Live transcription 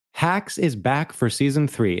Hacks is back for season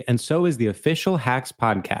 3, and so is the official Hacks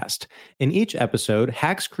podcast. In each episode,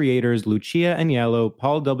 Hacks creators Lucia Aniello,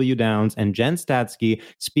 Paul W. Downs, and Jen Statsky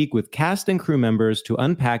speak with cast and crew members to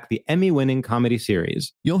unpack the Emmy-winning comedy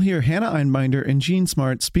series. You'll hear Hannah Einbinder and Gene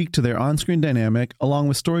Smart speak to their on-screen dynamic, along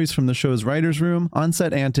with stories from the show's writer's room,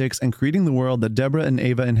 on-set antics, and creating the world that Deborah and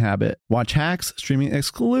Ava inhabit. Watch Hacks, streaming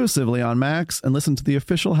exclusively on Max, and listen to the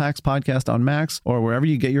official Hacks podcast on Max or wherever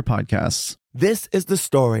you get your podcasts. This is the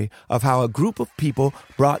story of how a group of people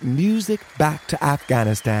brought music back to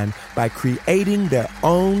Afghanistan by creating their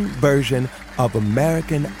own version of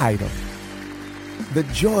American Idol. The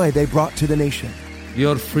joy they brought to the nation.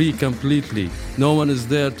 You're free completely. No one is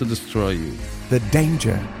there to destroy you. The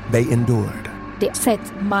danger they endured. They said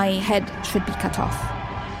my head should be cut off.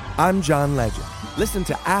 I'm John Legend. Listen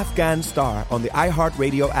to Afghan Star on the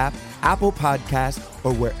iHeartRadio app, Apple Podcasts,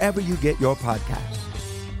 or wherever you get your podcasts.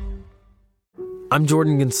 I'm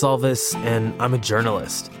Jordan Gonsalves, and I'm a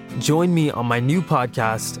journalist. Join me on my new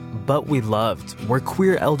podcast, But We Loved, where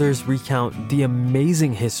queer elders recount the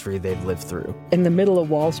amazing history they've lived through. In the middle of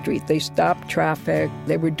Wall Street, they stopped traffic.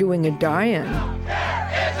 They were doing a die-in.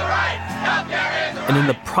 And in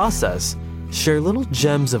the process, share little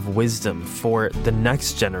gems of wisdom for the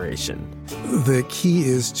next generation. The key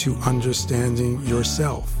is to understanding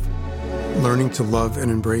yourself, learning to love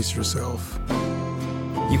and embrace yourself.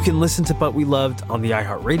 You can listen to But We Loved on the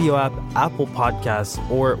iHeartRadio app, Apple Podcasts,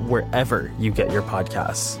 or wherever you get your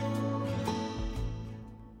podcasts.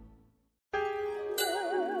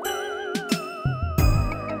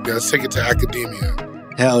 Yeah, let's take it to academia.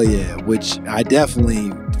 Hell yeah, which I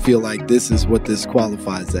definitely feel like this is what this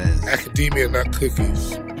qualifies as. Academia, not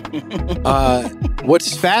cookies.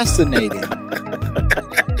 What's fascinating...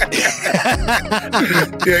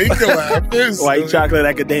 Yeah, you can laugh. White chocolate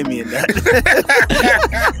academia.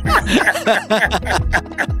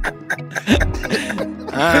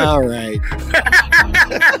 All right.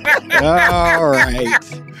 All right.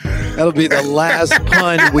 That'll be the last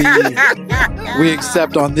pun we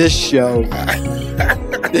accept on this show.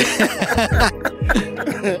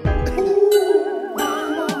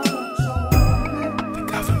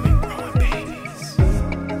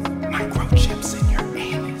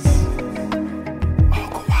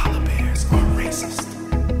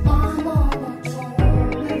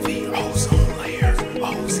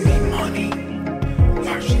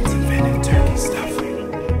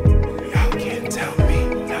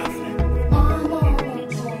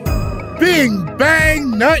 Bing,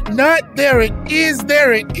 bang, nut, nut. There it is.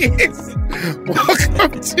 There it is.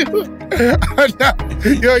 Welcome to...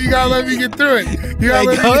 Yo, you gotta let me get through it.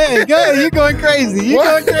 Go ahead. You're going crazy.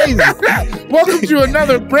 Going crazy. Welcome to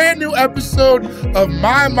another brand new episode of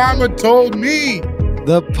My Mama Told Me,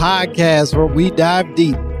 the podcast where we dive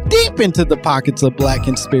deep into the pockets of Black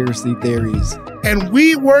conspiracy theories. And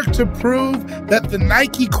we work to prove that the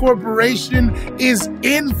Nike Corporation is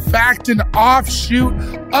in fact an offshoot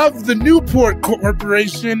of the Newport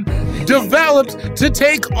Corporation, developed to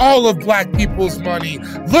take all of Black people's money.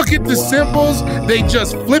 Look at the symbols. They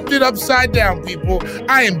just flipped it upside down, people.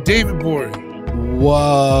 I am David Bory.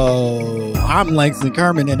 Whoa. I'm Langston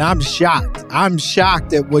Kerman, and I'm shocked. I'm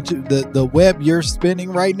shocked at what the web you're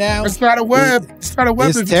spinning right now. It's not a web. It's not a web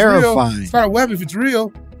if it's terrifying. real. It's not a web if it's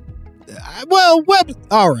real. Well, web.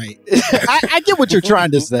 All right. I get what you're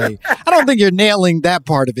trying to say. I don't think you're nailing that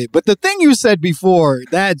part of it. But the thing you said before,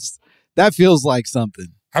 that feels like something.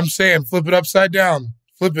 I'm saying flip it upside down.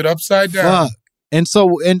 Flip it upside down. Fuck. And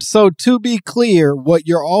so to be clear, what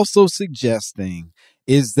you're also suggesting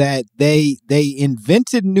is that they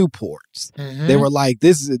invented Newports. Mm-hmm. They were like,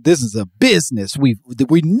 this is a business. We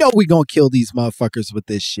know we're going to kill these motherfuckers with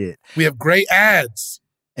this shit. We have great ads.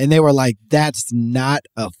 And they were like, that's not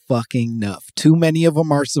a fucking enough. Too many of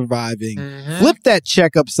them are surviving. Mm-hmm. Flip that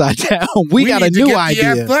check upside down. We got a new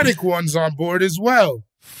idea. The athletic ones on board as well.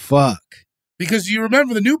 Fuck. Because you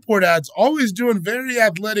remember the Newport ads always doing very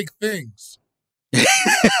athletic things.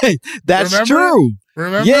 That's true.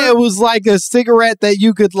 Remember? Yeah, it was like a cigarette that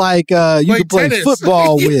you could play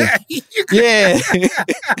football with. Yeah.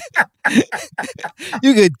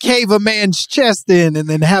 You could cave a man's chest in and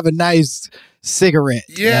then have a nice cigarette.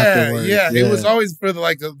 Yeah. It was always for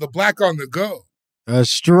the black on the go. A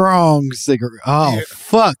strong cigarette. Oh, yeah.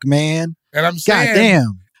 Fuck, man. And I'm saying,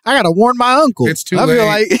 goddamn, I gotta warn my uncle. It's too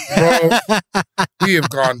late, bro. We have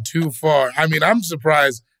gone too far. I mean, I'm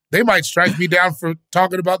surprised. They might strike me down for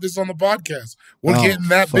talking about this on the podcast. We're getting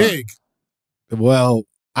that big. Well,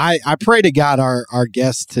 I pray to God our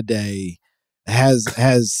guest today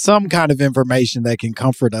has some kind of information that can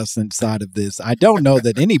comfort us inside of this. I don't know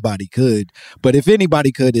that anybody could, but if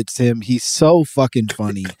anybody could, it's him. He's so fucking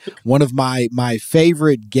funny. One of my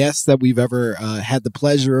favorite guests that we've ever had the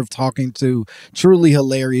pleasure of talking to. Truly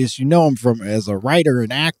hilarious. You know him from as a writer,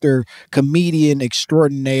 an actor, comedian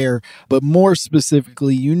extraordinaire, but more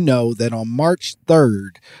specifically, you know that on March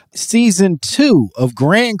 3rd, season 2 of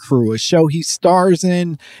Grand Crew, a show he stars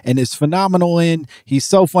in and is phenomenal in. He's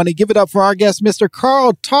so funny. Give it up for our guest, Mr.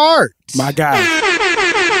 Carl Tart. My guys.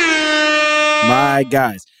 My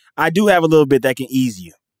guys. I do have a little bit that can ease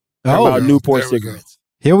you about Newport cigarettes.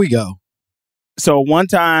 Here we go. So one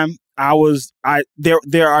time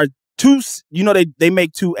there are two, they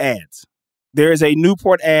make 2 ads. There is a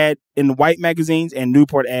Newport ad in white magazines and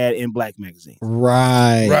Newport ad in black magazines.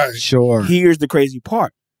 Right. Sure. Here's the crazy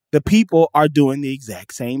part. The people are doing the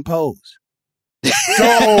exact same pose.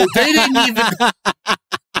 So they didn't even.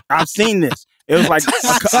 I've seen this. It was like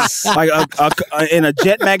in a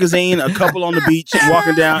Jet magazine, a couple on the beach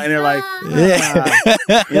walking down, and they're like,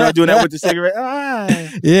 doing that with the cigarette.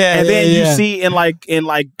 Yeah. And then you see in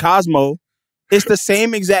Cosmo, it's the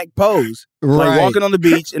same exact pose, like walking on the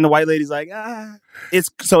beach, and the white lady's like, It's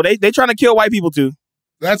so they trying to kill white people too.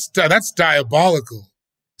 That's diabolical.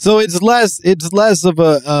 So it's less of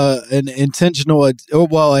an intentional,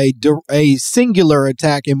 a singular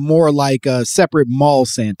attack and more like separate mall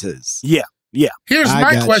Santas. Yeah. Here's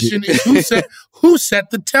my question: is who set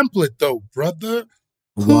the template though, brother?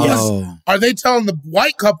 Are they telling the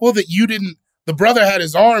white couple that the brother had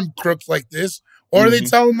his arm crooked like this, or are they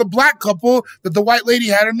telling the black couple that the white lady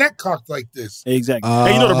had her neck cocked like this? Exactly.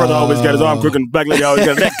 Hey, the brother always got his arm crooked, and the black lady always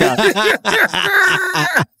got her neck cocked.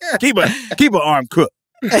 keep her arm crooked.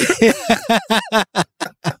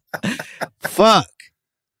 Fuck.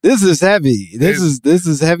 This is heavy. This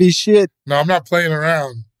is heavy shit. No, I'm not playing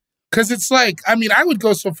around. Because it's like, I mean, I would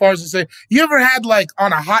go so far as to say, you ever had like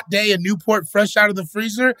on a hot day a Newport fresh out of the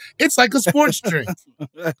freezer? It's like a sports drink.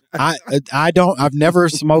 I've never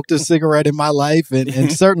smoked a cigarette in my life, and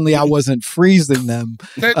certainly I wasn't freezing them.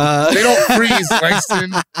 They don't freeze,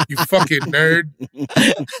 Langston, you fucking nerd.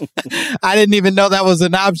 I didn't even know that was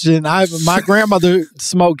an option. My grandmother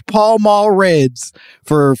smoked Pall Mall Reds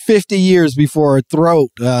for 50 years before her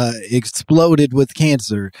throat exploded with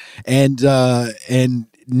cancer, and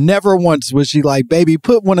never once was she like, "Baby,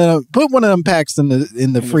 put one of them packs in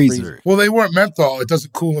the freezer." Well, they weren't menthol; it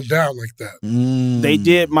doesn't cool them down like that. They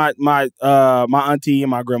did. My auntie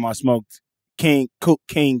and my grandma smoked King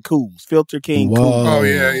Cools, Filter King Cools. Oh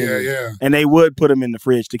yeah. And they would put them in the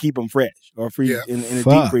fridge to keep them fresh, or freeze in a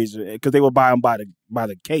deep freezer, because they would buy them by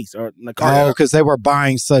the case or in the car. Oh, because they were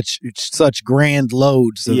buying such grand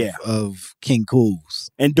loads of King Cools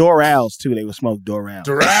and Dorals too. They would smoke Doral.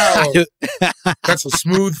 Doral, that's a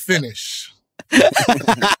smooth finish.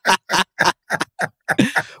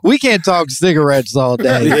 We can't talk cigarettes all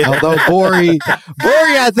day. Although Bori,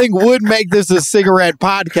 I think would make this a cigarette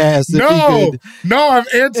podcast. If he could. No, I'm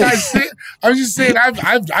anti. I'm just saying I've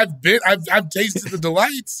tasted the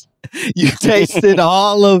delights. You tasted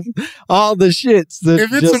all the shits.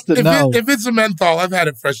 If it's a menthol, I've had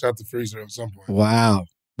it fresh out the freezer at some point. Wow.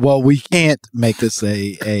 Well, we can't make this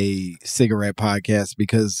a cigarette podcast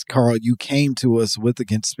because, Carl, you came to us with a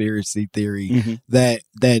conspiracy theory that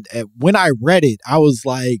when I read it, I was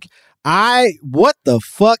like, what the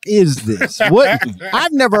fuck is this? What?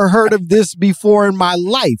 I've never heard of this before in my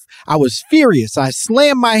life. I was furious. I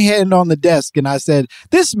slammed my hand on the desk and I said,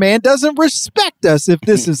 this man doesn't respect us if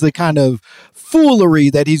this is the kind of foolery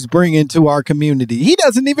that he's bringing to our community. He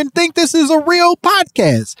doesn't even think this is a real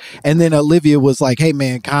podcast. And then Olivia was like, hey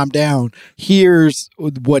man, calm down. Here's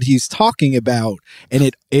what he's talking about.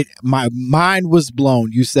 And my mind was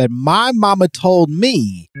blown. You said, my mama told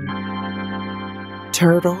me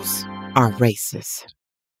turtles are racist.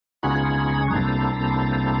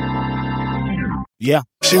 Yeah.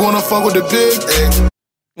 She wanna fuck with the pig.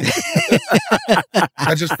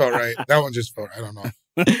 That just felt right. That one just felt, I don't know.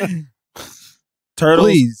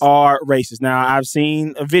 Turtles are racist. Now, I've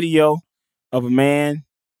seen a video of a man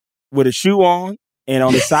with a shoe on, and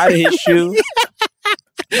on the side of his shoe.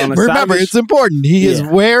 Remember, it's important. He is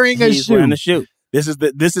wearing a shoe. Wearing a shoe. This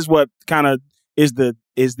is what kind of is the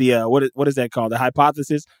what is that called? The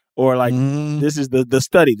hypothesis? Or like this is the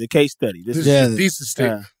study, the case study. This is the thesis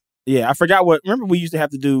statement. I forgot remember we used to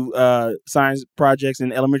have to do science projects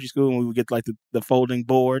in elementary school, and we would get like the folding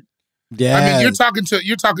board. Yeah, I mean,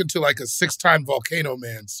 you're talking to like a 6-time volcano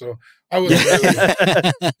man. So I was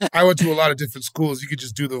I went to a lot of different schools. You could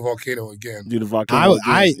just do the volcano again. Do the volcano.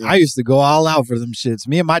 I used to go all out for them shits.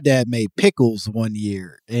 Me and my dad made pickles one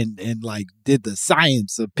year and like did the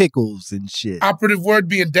science of pickles and shit. Operative word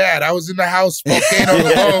being dad. I was in the house, volcano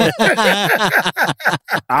alone.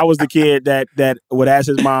 I was the kid that would ask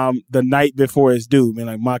his mom the night before it's due, man,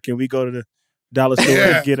 like, "Ma, can we go to the dollar store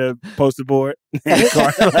and get a poster board?"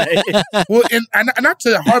 Well, and not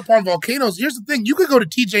to harp on volcanoes. Here's the thing: you could go to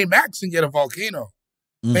TJ Maxx and get a volcano.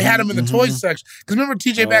 They had them in the toys section. Because remember,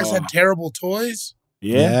 TJ Maxx had terrible toys.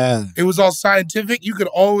 Yeah, it was all scientific.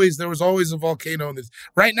 There was always a volcano in this.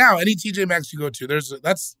 Right now, any TJ Maxx you go to,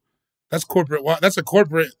 that's corporate. That's a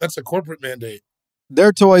corporate mandate.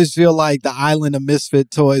 Their toys feel like the Island of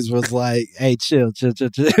Misfit Toys was like, "Hey, chill. Chill.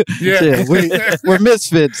 We're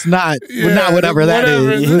misfits, we're not whatever that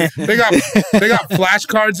is." They got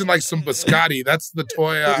flashcards and like some biscotti. That's the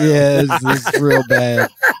toy. Yeah, it's real bad.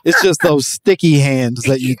 It's just those sticky hands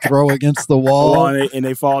that you throw against the wall and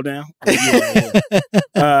they fall down. So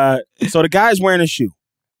the guy's wearing a shoe,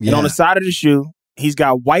 and on the side of the shoe, he's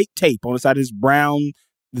got white tape on the side of his brown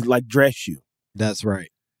like dress shoe. That's right.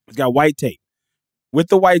 He's got white tape. With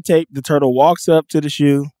the white tape, the turtle walks up to the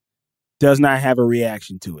shoe, does not have a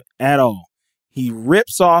reaction to it at all. He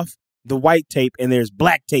rips off the white tape, and there's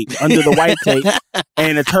black tape under the white tape,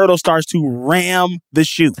 and the turtle starts to ram the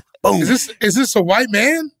shoe. Boom. Is this a white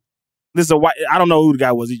man? This is a white. I don't know who the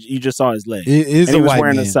guy was. You just saw his leg. He was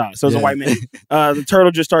wearing a sock, so it's a white man. The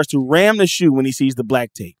turtle just starts to ram the shoe when he sees the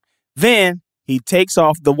black tape. Then he takes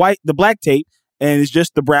off the black tape, and it's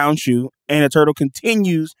just the brown shoe, and the turtle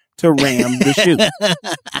continues to ram the shoe.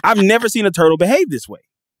 I've never seen a turtle behave this way.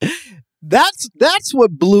 That's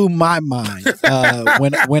what blew my mind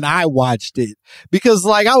when I watched it, because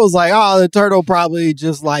like I was like, oh, the turtle probably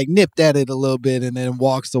just like nipped at it a little bit and then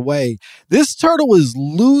walks away. This turtle is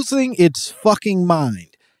losing its fucking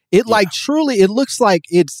mind. It like truly, it looks like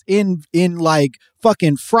it's in like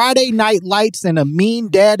fucking Friday Night Lights, and a mean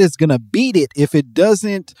dad is gonna beat it if it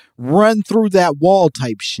doesn't run through that wall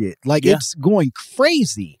type shit. Like it's going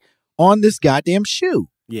crazy on this goddamn shoe.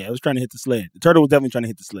 Yeah, it was trying to hit the sled. The turtle was definitely trying to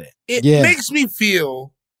hit the sled. It makes me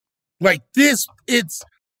feel like this. It's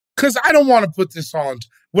because I don't want to put this on.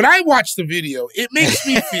 When I watch the video, it makes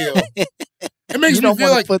me feel. It makes me feel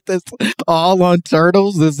like put this all on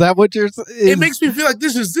turtles. Is that what you're saying? It makes me feel like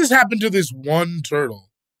this happened to this one turtle.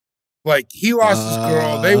 Like he lost his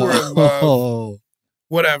girl, they were in love,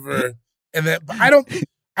 whatever, and then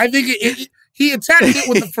I think he attacked it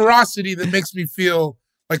with a ferocity that makes me feel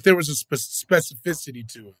like there was a specificity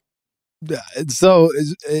to it. So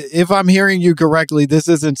if I'm hearing you correctly, this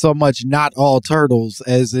isn't so much not all turtles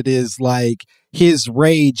as it is like his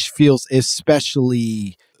rage feels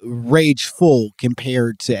especially rageful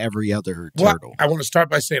compared to every other turtle. Well, I want to start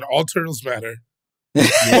by saying all turtles matter. But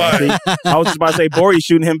I was just about to say, Bori's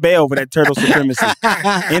shooting him bail for that turtle supremacy.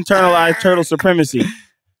 Internalized turtle supremacy.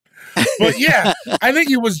 But yeah, I think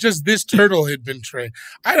it was just this turtle had been trained.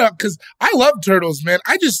 Because I love turtles, man.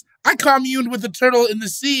 I communed with a turtle in the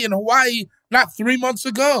sea in Hawaii not 3 months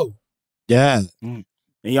ago. Yeah. And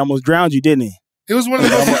he almost drowned you, didn't he? It was one of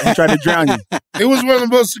the most... He tried to drown you. It was one of the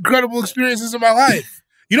most incredible experiences of my life.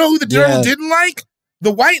 You know who the turtle didn't like?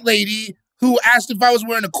 The white lady who asked if I was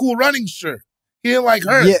wearing a Cool Running shirt. He didn't like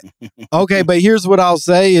her. Yeah. Okay, but here's what I'll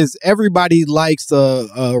say is everybody likes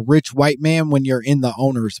a rich white man when you're in the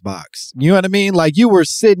owner's box. You know what I mean? Like you were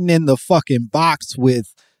sitting in the fucking box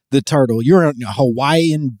with the turtle. You're on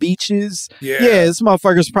Hawaiian beaches. Yeah, this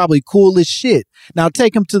motherfucker's probably cool as shit. Now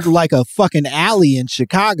take him to like a fucking alley in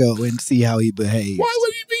Chicago and see how he behaves. Why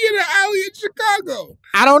would he be in an alley in Chicago?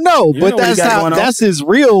 I don't know, but that's his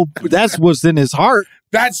real, that's what's in his heart.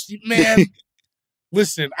 Man...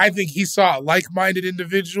 Listen, I think he saw a like-minded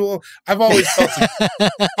individual. I've always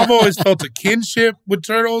felt a kinship with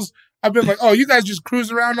turtles. I've been like, oh, you guys just cruise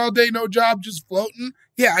around all day, no job, just floating?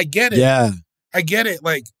 Yeah, I get it. Yeah. I get it.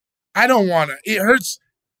 Like, I don't want to. It hurts.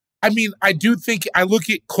 I mean, I do think, I look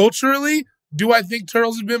at culturally, do I think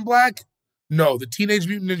turtles have been black? No, the Teenage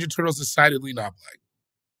Mutant Ninja Turtles decidedly not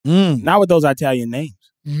black. Not with those Italian names.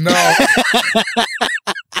 No.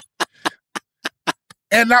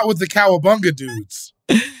 And not with the Cowabunga dudes.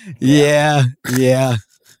 Yeah. There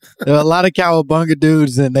were a lot of Cowabunga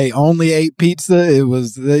dudes, and they only ate pizza. It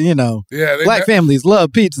was, black families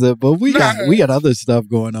love pizza, but we got other stuff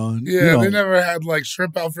going on. Yeah, they never had like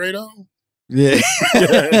shrimp Alfredo. Yeah.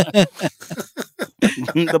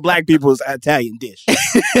 The black people's Italian dish.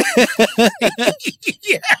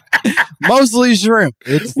 Yeah. Mostly shrimp.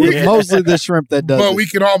 It's mostly the shrimp that does But it. we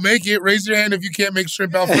can all make it. Raise your hand if you can't make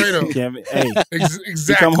shrimp Alfredo. Hey, exactly.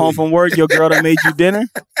 you come home from work, your girl done made you dinner.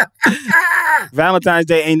 Valentine's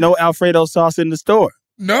Day ain't no Alfredo sauce in the store.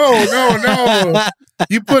 No.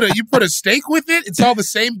 You put a steak with it. It's all the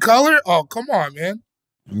same color. Oh, come on, man.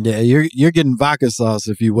 Yeah, you're getting vodka sauce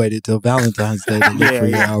if you waited till Valentine's Day to look for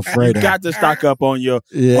your Alfredo. You got to stock up on your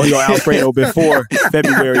Alfredo before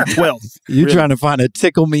February 12th. You trying to find a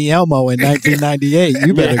Tickle Me Elmo in 1998.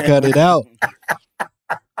 You better cut it out.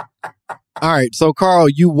 All right, so Carl,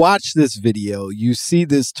 you watch this video. You see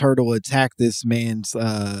this turtle attack this man's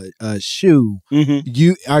shoe.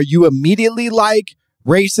 Mm-hmm. Are you immediately like,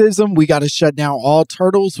 racism, we got to shut down all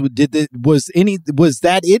turtles? Was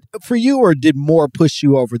that it for you, or did more push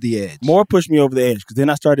you over the edge? More pushed me over the edge, because then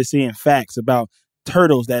I started seeing facts about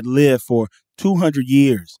turtles that live for 200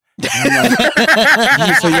 years. And I'm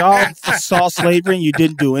like, so y'all saw slavery and you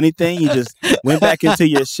didn't do anything? You just went back into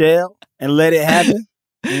your shell and let it happen?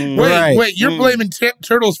 Wait, you're blaming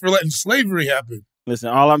turtles for letting slavery happen. Listen,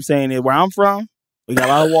 all I'm saying is where I'm from, we got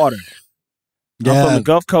a lot of water. I'm from the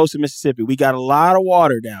Gulf Coast of Mississippi. We got a lot of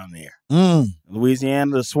water down there.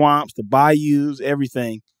 Louisiana, the swamps, the bayous,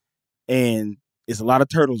 everything. And it's a lot of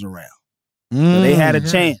turtles around. So they had a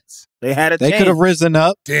chance. They could have risen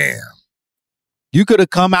up. Damn. You could have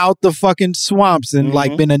come out the fucking swamps and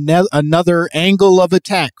like been another angle of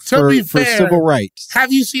attack for civil rights.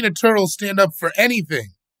 Have you seen a turtle stand up for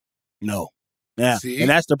anything? No. Yeah. See? And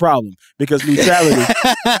that's the problem, because neutrality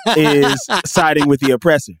is siding with the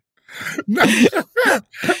oppressor.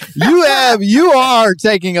 You are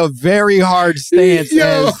taking a very hard stance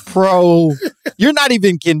as pro. You're not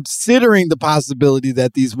even considering the possibility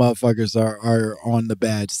that these motherfuckers are on the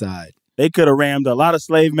bad side. They could have rammed a lot of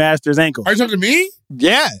slave masters' ankles. Are you talking to me?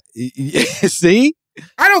 Yeah. See?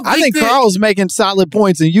 I think Carl's making solid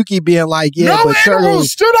points, and you keep being like, no but animals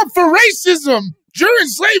turtles stood up for racism during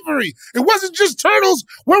slavery. It wasn't just turtles.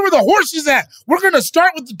 Where were the horses at? We're going to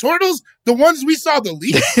start with the turtles, the ones we saw the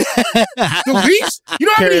least. The least? You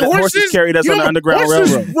know how many horses carried us on the Underground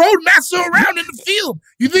Railroad? Rode Masso around in the field.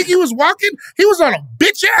 You think he was walking? He was on a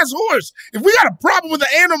bitch-ass horse. If we got a problem with an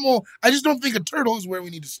animal, I just don't think a turtle is where we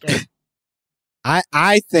need to start.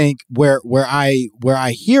 I think where I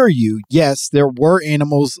hear you, yes, there were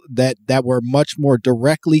animals that were much more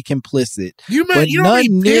directly complicit. You know how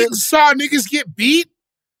many pigs saw niggas get beat?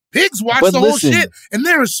 Pigs watch the whole shit, and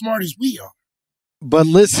they're as smart as we are. But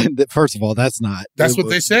listen, first of all, that's what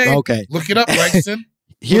they say. Okay, look it up, Langston.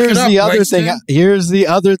 Here's the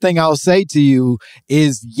other thing I'll say to you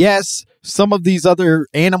is, yes, some of these other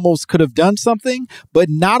animals could have done something, but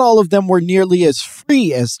not all of them were nearly as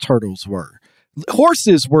free as turtles were.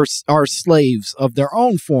 Horses are slaves of their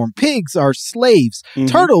own form. Pigs are slaves.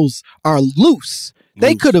 Turtles are loose.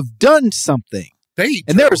 They could have done something.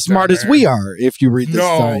 And they're as smart as we are, if you read the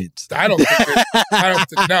science. I don't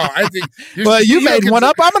think no, I think... Well, you made one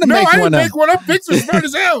up. I'm going to make one up. No, I didn't make one up. Pigs are smart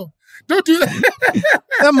as hell. Don't do that.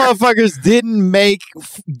 Them motherfuckers didn't make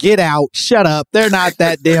Get Out. Shut up. They're not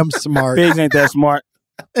that damn smart. Pigs ain't that smart.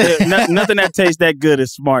 Nothing that tastes that good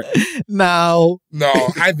is smart. No,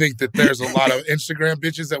 I think that there's a lot of Instagram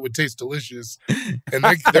bitches that would taste delicious, and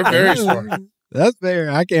they're very smart. That's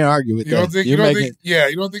fair. I can't argue with that. You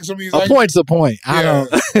don't think some of these a point's a point. I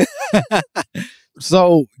don't.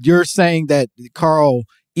 So you're saying that, Carl,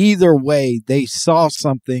 either way, they saw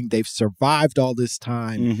something. They've survived all this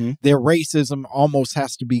time. Their racism almost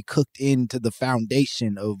has to be cooked into the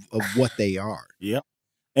foundation of what they are. Yep.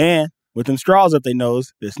 And with them straws up their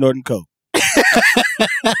nose, they're snorting coke.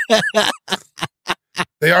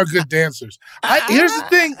 They are good dancers. Here's the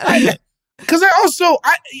thing, because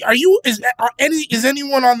is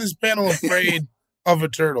anyone on this panel afraid of a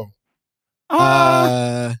turtle?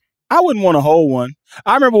 I wouldn't want to hold one.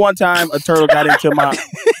 I remember one time a turtle got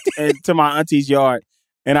into my auntie's yard,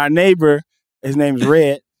 and our neighbor, his name's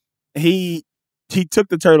Red, he took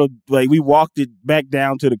the turtle, like we walked it back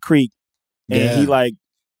down to the creek, and he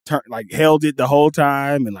held it the whole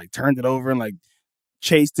time and like turned it over and like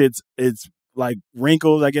chased its like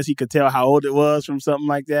wrinkles. I guess he could tell how old it was from something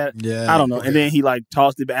like that. Yeah. I don't know. And then he like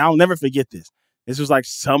tossed it back. I'll never forget this. This was like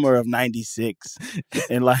summer of '96.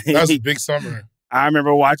 And like that was a big summer. I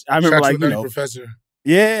remember Professor.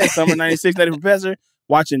 Yeah, summer '96, Nutty Professor,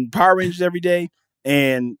 watching Power Rangers every day.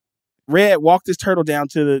 And Red walked this turtle down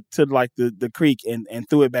to the creek and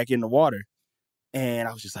threw it back in the water. And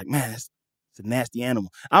I was just like, man, it's a nasty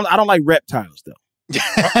animal. I don't like reptiles, though.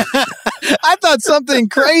 I I thought something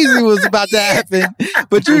crazy was about to happen,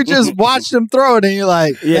 but you just watched him throw it, and you're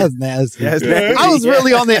like, "That's nasty." That's nasty. I was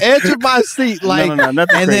really on the edge of my seat, like, nothing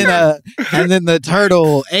and crazy. then the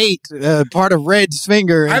turtle ate part of Red's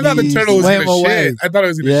finger. And I thought the he turtle was swam gonna away. shit. I thought it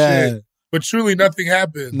was gonna shit. But truly, nothing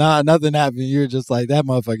happened. Nah, nothing happened. You're just like, that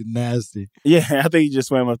motherfucker nasty. Yeah, I think he just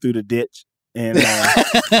swam up through the ditch. And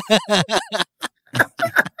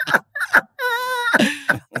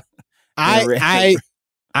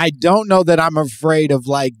I don't know that I'm afraid of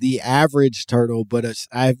like the average turtle, but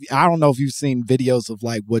I don't know if you've seen videos of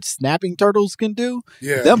like what snapping turtles can do.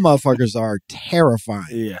 Yeah. Them motherfuckers are terrifying.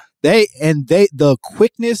 Yeah. The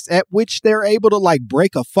quickness at which they're able to like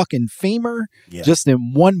break a fucking femur just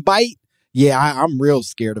in one bite. Yeah, I'm real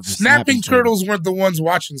scared of a Snapping turtles weren't the ones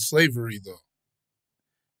watching slavery, though.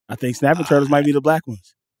 I think snapping turtles might be the black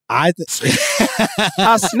ones. A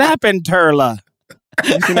snapping turtle.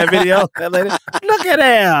 You seen that video? That lady? Look at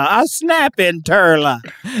there, a snapping turtle.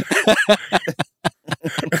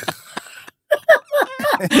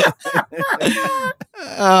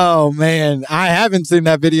 Oh man, I haven't seen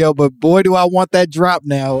that video, but boy, do I want that drop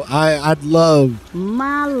now. I'd love.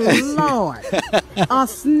 My Lord, a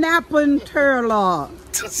snapping turtle.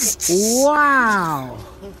 Wow.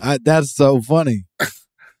 That's so funny.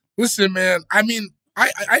 Listen, man, I mean,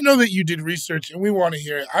 I know that you did research and we want to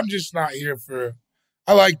hear it. I'm just not here for,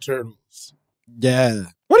 I like turtles. Yeah.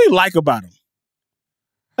 What do you like about them?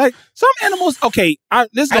 Like, some animals, okay,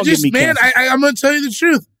 this is going to get me canceled. I'm going to tell you the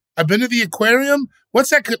truth. I've been to the aquarium. What's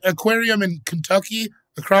that aquarium in Kentucky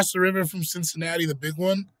across the river from Cincinnati, the big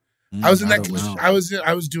one? I was in that.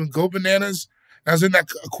 I was doing Go Bananas. I was in that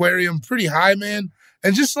aquarium pretty high, man.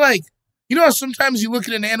 And just like, you know, sometimes you look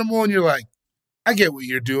at an animal and you're like, I get what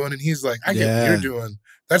you're doing, and he's like, I get what you're doing.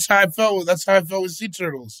 That's how I felt. That's how I felt with sea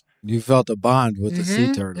turtles. You felt a bond with the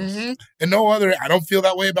sea turtles, and no other. I don't feel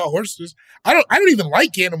that way about horses. I don't even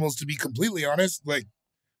like animals, to be completely honest. Like,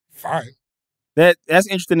 fine. That's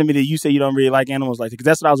interesting to me that you say you don't really like animals like that, because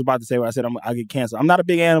that's what I was about to say when I said I'll get canceled. I'm not a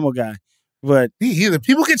big animal guy, but me either.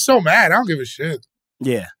 People get so mad. I don't give a shit.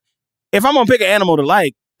 Yeah, if I'm gonna pick an animal to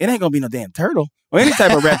like, it ain't gonna be no damn turtle or any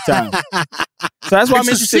type of reptile. So that's why I'm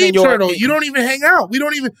interested in your turtle. You don't even hang out.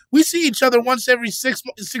 We see each other once every 6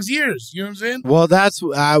 years. You know what I'm saying? Well, that's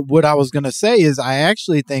what I was going to say is I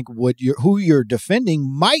actually think who you're defending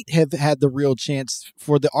might have had the real chance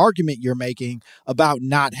for the argument you're making about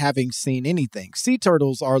not having seen anything. Sea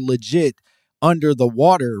turtles are legit under the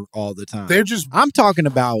water all the time. They're just. I'm talking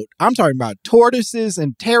about tortoises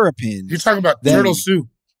and terrapins. You're talking about turtle soup.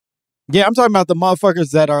 Yeah, I'm talking about the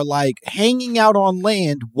motherfuckers that are like hanging out on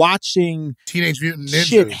land watching Teenage Mutant Ninjas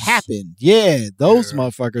shit happen. Yeah, those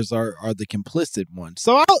motherfuckers are the complicit ones.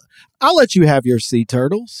 So I'll let you have your sea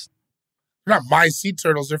turtles. They're not my sea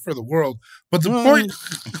turtles, they're for the world. But the point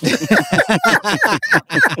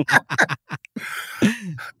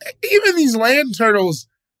even these land turtles,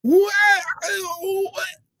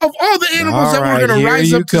 of all the animals that were going to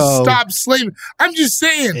rise up to stop slavery, I'm just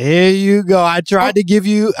saying. Here you go. I tried to give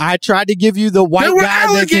you the white guy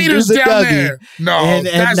that can do the down Dougie. there. No,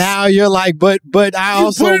 and now you're like, but I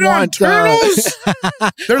also put it want on turtles.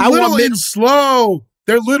 They're little and slow.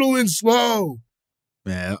 They're little and slow.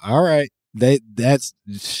 Man, all right.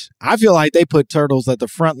 I feel like they put turtles at the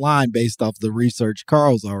front line based off the research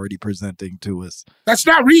Carl's already presenting to us. That's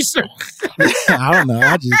not research. I don't know.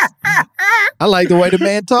 I like the way the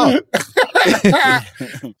man talk.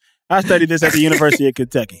 I studied this at the University of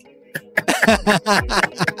Kentucky.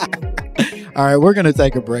 All right, we're going to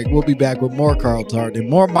take a break. We'll be back with more Carl Tart and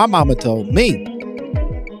more My Mama Told Me.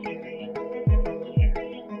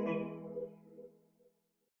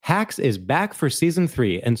 Hacks is back for season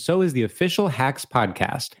 3, and so is the official Hacks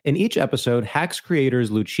podcast. In each episode, Hacks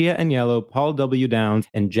creators Lucia Aniello, Paul W. Downs,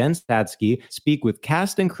 and Jen Statsky speak with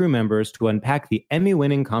cast and crew members to unpack the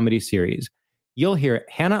Emmy-winning comedy series. You'll hear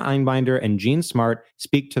Hannah Einbinder and Jean Smart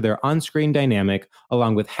speak to their on-screen dynamic,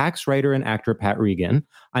 along with Hacks writer and actor Pat Regan,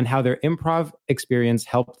 on how their improv experience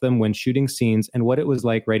helped them when shooting scenes and what it was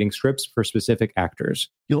like writing scripts for specific actors.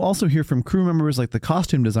 You'll also hear from crew members like the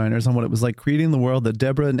costume designers on what it was like creating the world that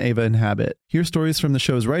Deborah and Ava inhabit. Hear stories from the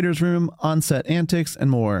show's writer's room, on-set antics, and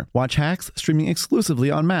more. Watch Hacks streaming exclusively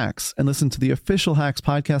on Max, and listen to the official Hacks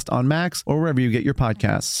podcast on Max or wherever you get your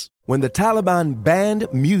podcasts. When the Taliban banned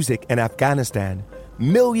music in Afghanistan,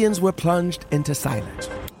 millions were plunged into silence.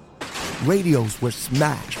 Radios were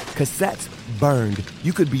smashed, cassettes burned.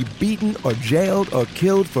 You could be beaten or jailed or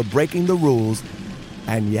killed for breaking the rules.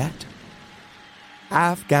 And yet,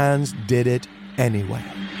 Afghans did it anyway.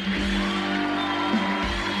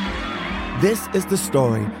 This is the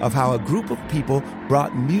story of how a group of people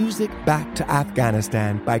brought music back to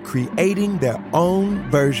Afghanistan by creating their own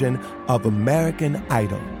version of American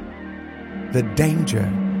Idol. The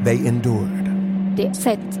danger they endured. They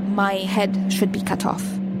said my head should be cut off.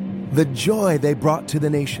 The joy they brought to the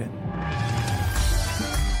nation.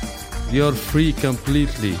 You're free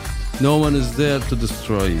completely. No one is there to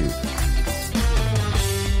destroy you.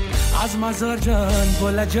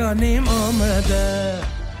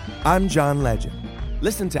 I'm John Legend.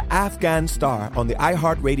 Listen to Afghan Star on the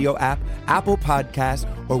iHeartRadio app, Apple Podcasts,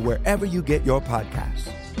 or wherever you get your podcasts.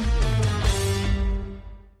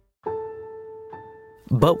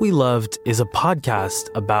 But We Loved is a podcast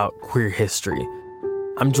about queer history.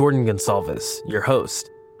 I'm Jordan Gonsalves, your host.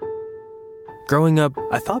 Growing up,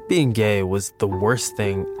 I thought being gay was the worst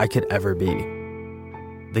thing I could ever be.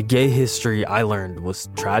 The gay history I learned was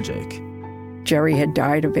tragic. Jerry had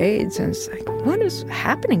died of AIDS, and it's like, what is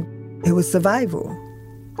happening? It was survival.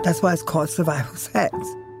 That's why it's called survival sex.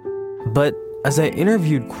 But as I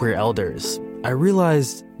interviewed queer elders, I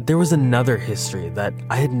realized there was another history that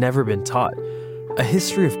I had never been taught, a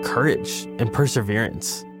history of courage and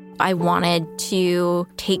perseverance. I wanted to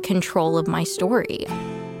take control of my story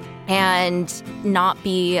and not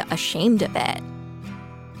be ashamed of it.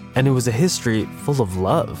 And it was a history full of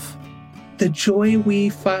love. The joy we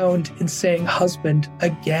found in saying husband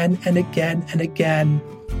again and again and again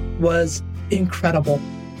was incredible.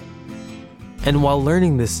 And while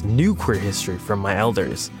learning this new queer history from my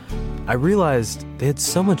elders, I realized they had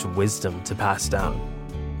so much wisdom to pass down.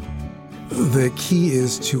 The key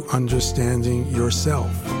is to understanding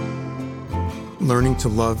yourself, learning to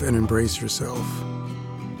love and embrace yourself.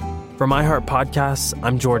 From iHeart Podcasts,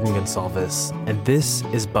 I'm Jordan Gonsalves, and this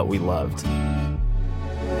is But We Loved.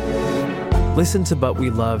 Listen to But We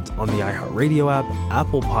Loved on the iHeartRadio app,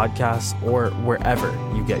 Apple Podcasts, or wherever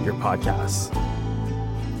you get your podcasts.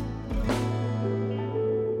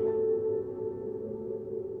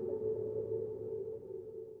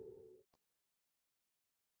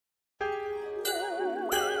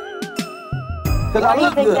 Because I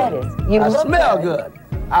look good, I smell good,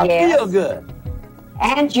 I feel good.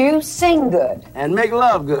 And you sing good. And make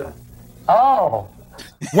love good. Oh.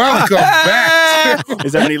 Welcome back.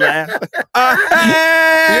 Is that when he laughed?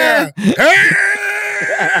 Yeah.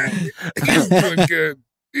 He's doing good.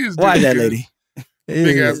 Why is that lady?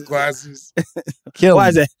 Big ass glasses. Why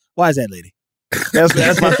is that lady?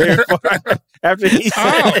 That's my favorite part. After he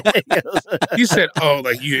said you said, oh,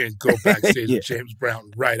 like you didn't go backstage with James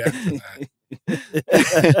Brown right after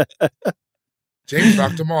that. James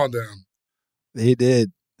knocked them all down. He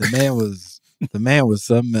did. The man was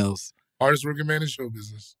something else. Hardest working man in show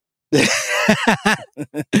business.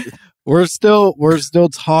 We're still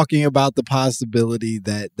talking about the possibility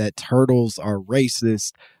that turtles are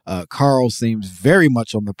racist. Carl seems very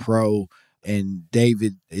much on the pro, and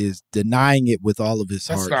David is denying it with all of his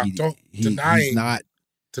heart. Denying is not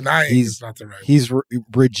the right. He's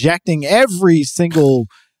rejecting every single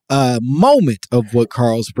moment of what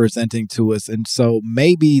Carl's presenting to us. And so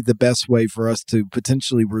maybe the best way for us to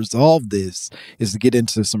potentially resolve this is to get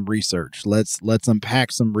into some research. Let's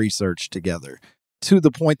unpack some research together. To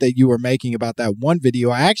the point that you were making about that one video,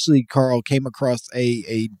 I actually, Carl, came across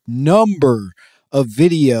a number of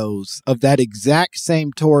videos of that exact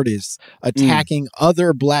same tortoise attacking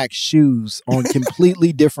other black shoes on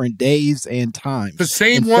completely different days and times. The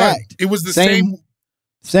same one. Fact, it was the same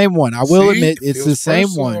one. I will admit it's the same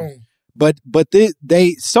one. But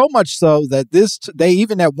they so much so that they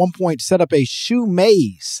even at one point set up a shoe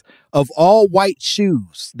maze of all white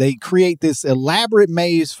shoes. They create this elaborate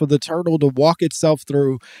maze for the turtle to walk itself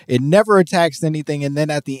through. It never attacks anything, and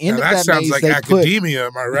then at the end of that sounds maze, like academia.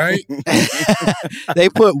 Am I right? They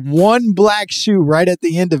put one black shoe right at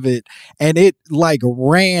the end of it, and it like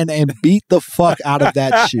ran and beat the fuck out of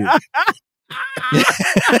that shoe.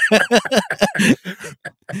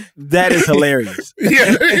 That is hilarious.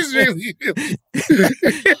 Yeah, it's really.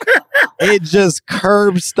 It just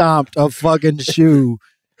curb stomped a fucking shoe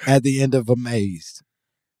at the end of a maze.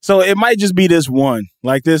 So it might just be this one,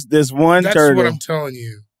 like this one That's turtle. That's what I'm telling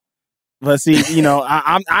you. But see,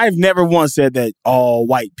 I've never once said that all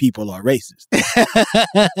white people are racist.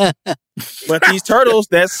 But these turtles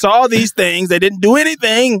that saw these things, they didn't do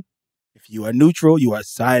anything. If you are neutral, you are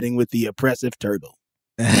siding with the oppressive turtle.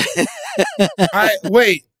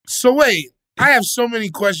 Wait. I have so many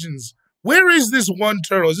questions. Where is this one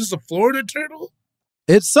turtle? Is this a Florida turtle?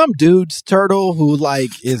 It's some dude's turtle who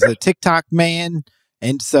is a TikTok man.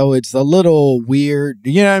 And so it's a little weird.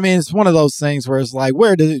 You know what I mean? It's one of those things where it's like,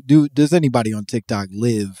 where does anybody on TikTok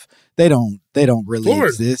live? They don't really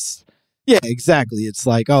exist. Yeah, exactly. It's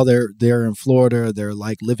like, oh, they're in Florida. They're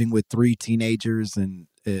like living with 3 teenagers in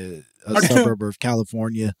a suburb of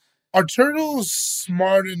California. Are turtles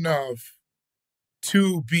smart enough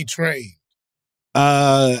to be trained?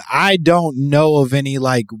 I don't know of any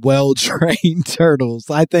like well-trained turtles.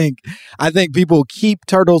 I think people keep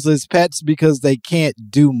turtles as pets because they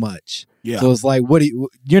can't do much. Yeah. So it's like,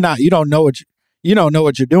 you don't know what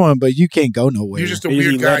you're doing, but you can't go nowhere. You're just a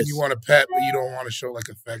weird guy and you want a pet, but you don't want to show like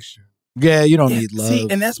affection. Yeah, you don't need love. See,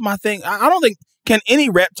 and that's my thing. I don't think, can any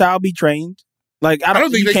reptile be trained? Like, I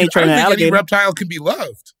don't think you can't train an alligator. Any reptile can be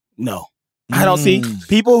loved. No, I don't see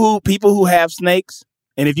people who have snakes.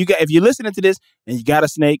 And if you're listening to this and you got a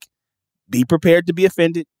snake, be prepared to be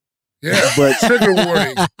offended. Yeah, but trigger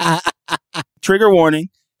warning. Trigger warning.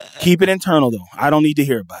 Keep it internal though. I don't need to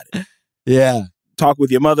hear about it. Yeah. Talk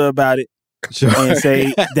with your mother about it. Sure. And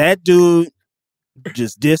say that dude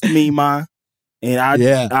just dissed me, ma, and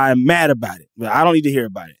I'm mad about it. But I don't need to hear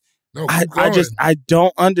about it. No, I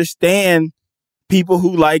don't understand people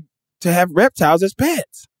who like to have reptiles as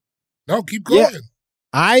pets. No, keep going. Yeah.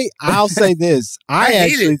 I'll say this. I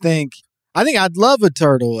actually think I'd love a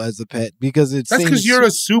turtle as a pet because that's because you're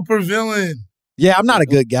a super villain. Yeah, I'm not a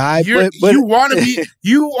good guy. But you want to be.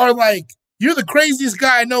 You are like, you're the craziest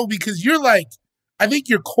guy I know because you're like, I think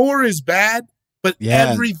your core is bad, but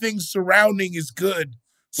everything surrounding is good.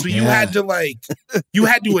 So you had to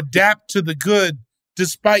adapt to the good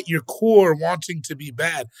despite your core wanting to be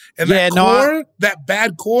bad. And that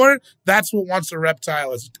bad core, that's what wants a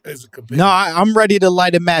reptile as a companion. No, I'm ready to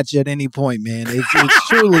light a match at any point, man. It's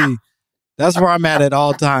truly, that's where I'm at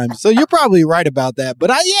all times. So you're probably right about that.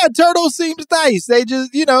 But turtle seems nice. They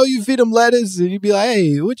just, you feed them lettuce and you be like,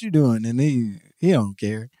 hey, what you doing? And he don't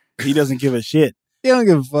care. He doesn't give a shit. He don't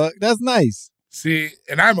give a fuck. That's nice. See,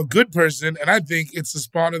 and I'm a good person, and I think it's the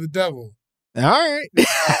spawn of the devil. All right.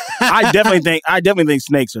 I definitely think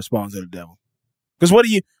snakes are spawns of the devil. Because what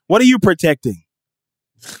are you protecting?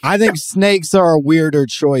 I think snakes are a weirder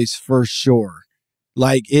choice for sure.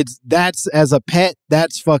 Like that's as a pet,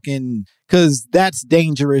 that's fucking, because that's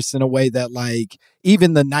dangerous in a way that like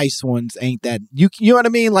even the nice ones ain't that. You know what I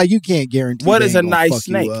mean? Like you can't guarantee. What is a nice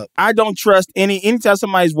snake? I don't trust anytime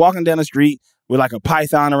somebody's walking down the street with like a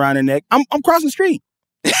python around their neck, I'm crossing the street.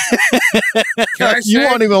 You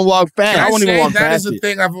won't even walk fast. I won't even walk past. That is a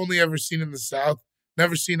thing I've only ever seen in the South.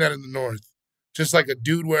 Never seen that in the North. Just like a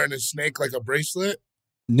dude wearing a snake like a bracelet.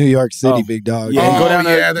 New York City, big dog. Yeah, go down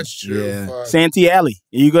there. That's true. Yeah. Santee Alley.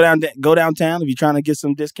 You go downtown if you're trying to get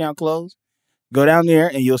some discount clothes. Go down there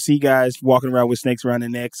and you'll see guys walking around with snakes around their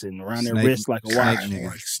necks and around their wrists like a watch. I don't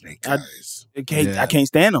like snake guys. I can't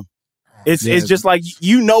stand them. It's just like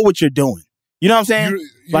you know what you're doing. You know what I'm saying?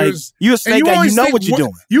 You're a snake guy. You know what you're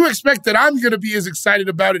doing. You expect that I'm going to be as excited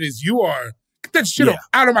about it as you are. Get that shit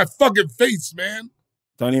out of my fucking face, man.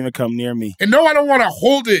 Don't even come near me. And no, I don't want to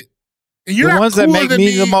hold it. And you're the not ones cooler that make than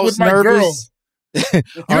me the most nervous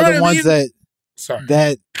are the ones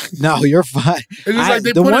that. No, you're fine. It's just like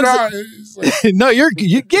they put it on. No,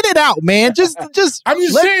 you get it out, man. Just. I'm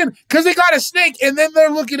just saying because they got a snake and then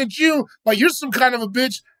they're looking at you like you're some kind of a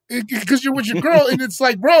bitch because you're with your girl, and it's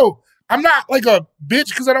like, bro. I'm not like a bitch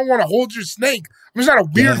because I don't want to hold your snake. I'm just not a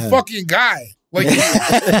weird fucking guy. Like,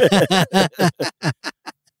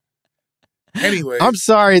 anyway. I'm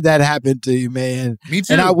sorry that happened to you, man. Me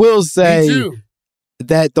too. And I will say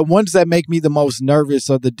that the ones that make me the most nervous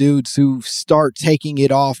are the dudes who start taking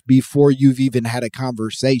it off before you've even had a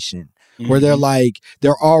conversation. Where they're like,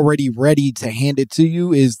 they're already ready to hand it to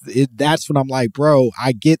you. That's when I'm like, bro,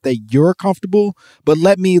 I get that you're comfortable, but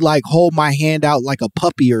let me like hold my hand out like a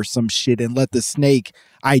puppy or some shit and let the snake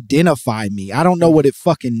identify me. I don't know what it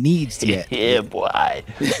fucking needs yet. Yeah, boy.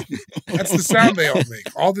 That's the sound they all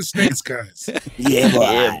make. All the snakes guys. Yeah, boy.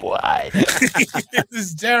 Yeah, boy.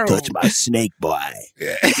 This is terrible. Touch my snake, boy.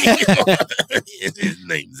 Yeah. His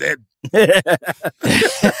name's Ed.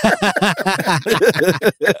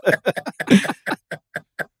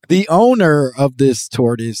 The owner of this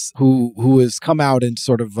tortoise, who has come out and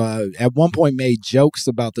sort of at one point made jokes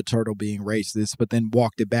about the turtle being racist, but then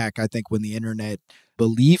walked it back, I think, when the internet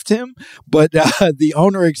believed him. But the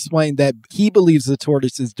owner explained that he believes the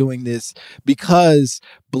tortoise is doing this because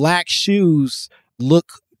black shoes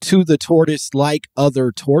look to the tortoise like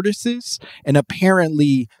other tortoises, and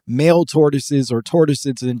apparently male tortoises or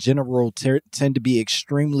tortoises in general tend to be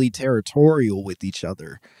extremely territorial with each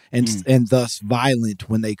other and thus violent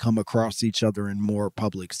when they come across each other in more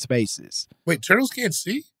public spaces. Wait, turtles can't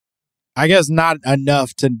see? I guess not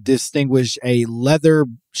enough to distinguish a leather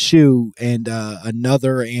shoe and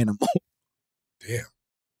another animal. Damn.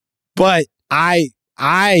 But I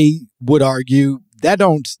would argue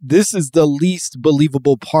this is the least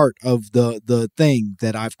believable part of the thing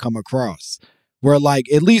that I've come across. Where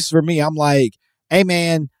like, at least for me, I'm like, hey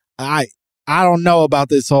man, I don't know about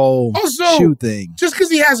this whole shoe thing. Just because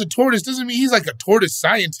he has a tortoise doesn't mean he's like a tortoise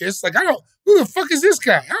scientist. Like, who the fuck is this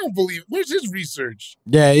guy? I don't believe it. Where's his research?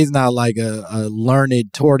 Yeah, he's not like a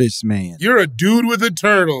learned tortoise man. You're a dude with a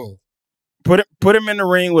turtle. Put him in the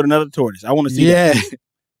ring with another tortoise. I want to see that.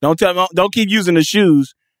 Don't keep using the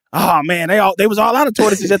shoes. Oh man, they was all out of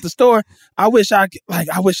tortoises at the store. I tried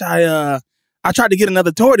to get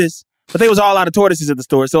another tortoise, but they was all out of tortoises at the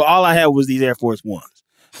store. So all I had was these Air Force Ones.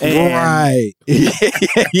 Right.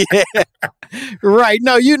 Yeah. Right.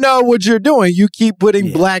 No, you know what you're doing. You keep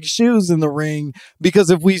putting black shoes in the ring because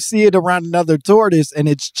if we see it around another tortoise and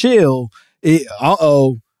it's chill, this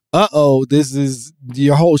is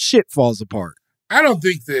your whole shit falls apart. I don't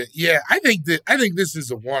think that. Yeah, I think this is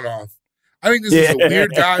a one-off. I think this is a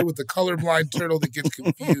weird guy with a colorblind turtle that gets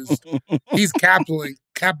confused. He's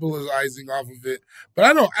capitalizing off of it. But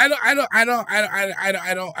I don't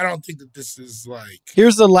think that this is like.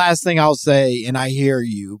 Here's the last thing I'll say, and I hear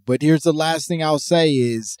you, but here's the last thing I'll say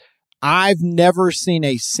is I've never seen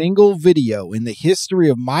a single video in the history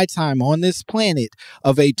of my time on this planet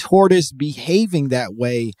of a tortoise behaving that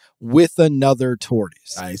way with another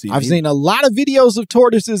tortoise. I've seen a lot of videos of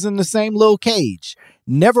tortoises in the same little cage.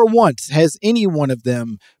 Never once has any one of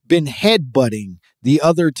them been headbutting the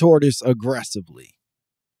other tortoise aggressively.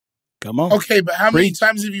 Come on. Okay, but how many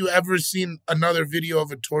times have you ever seen another video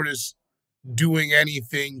of a tortoise doing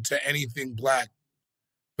anything to anything black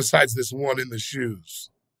besides this one in the shoes?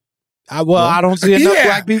 I don't see enough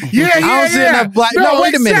black people. I don't see enough black. No,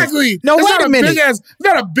 wait a minute. No, wait a minute.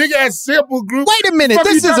 Not a big ass sample group. Wait a minute.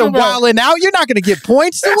 This isn't wilding out. You're not going to get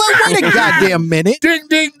points. Wait a goddamn minute. Ding,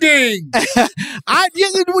 ding, ding.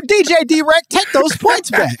 DJ D-Rec, take those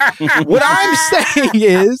points back. What I'm saying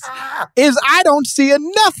is I don't see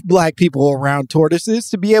enough black people around tortoises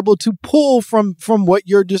to be able to pull from what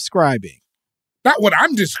you're describing. Not what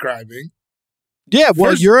I'm describing. Yeah,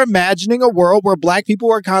 well, you're imagining a world where black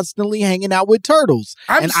people are constantly hanging out with turtles,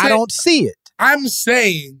 I don't see it. I'm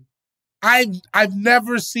saying I've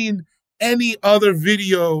never seen any other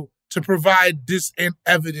video to provide this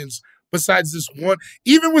evidence besides this one.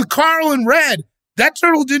 Even with Carl and Red, that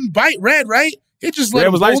turtle didn't bite Red, right? It just Red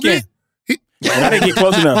was light skinned. I didn't get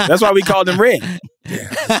close enough. That's why we called him Red.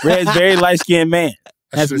 Yeah. Red's very light skinned man.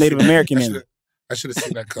 Has Native American in it. I should have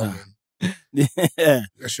seen that coming. Yeah,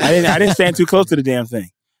 I didn't stand too close to the damn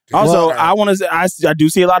thing. Also, I want to say I do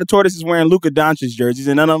see a lot of tortoises wearing Luka Doncic jerseys,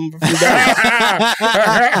 and none of them.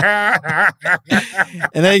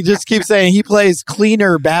 And they just keep saying he plays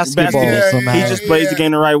cleaner basketball somehow. He just plays the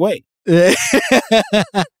game the right way.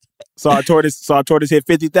 Saw a tortoise hit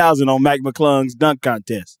 50,000 on Mac McClung's dunk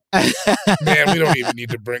contest. Man, we don't even need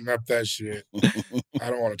to bring up that shit.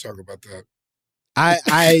 I don't want to talk about that. I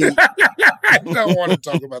don't want to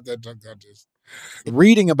talk about that dunk contest.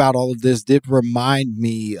 Reading about all of this did remind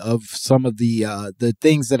me of some of the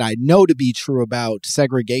things that I know to be true about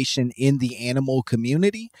segregation in the animal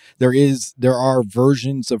community. There are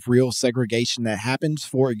versions of real segregation that happens.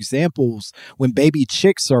 For examples, when baby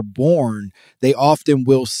chicks are born, they often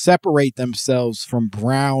will separate themselves from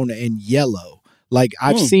brown and yellow. Like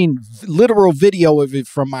I've seen literal video of it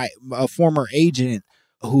from a former agent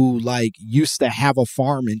who like used to have a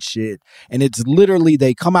farm and shit. And it's literally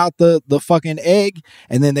they come out the fucking egg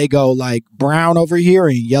and then they go like brown over here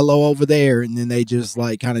and yellow over there. And then they just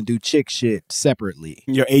like kind of do chick shit separately.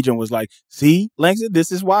 Your agent was like, see, Langston,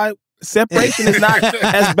 this is why separation is not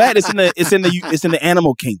as bad. It's in the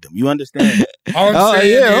animal kingdom. You understand? All I'm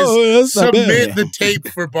saying is submit the tape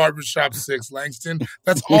for Barbershop 6, Langston.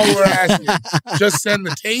 That's all we're asking. Just send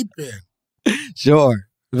the tape in. Sure.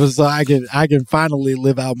 So I can finally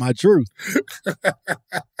live out my truth.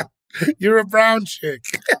 You're a brown chick.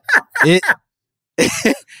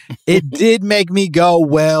 It did make me go,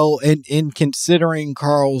 well, in considering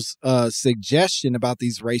Carl's suggestion about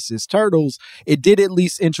these racist turtles, it did at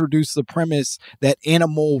least introduce the premise that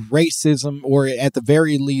animal racism, or at the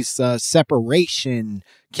very least separation,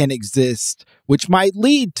 can exist, which might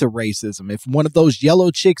lead to racism. If one of those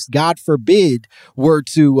yellow chicks, God forbid, were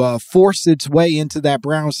to force its way into that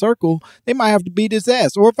brown circle, they might have to beat his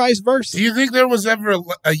ass, or vice versa. Do you think there was ever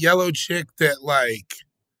a yellow chick that like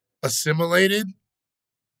assimilated?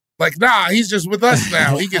 Like, nah, he's just with us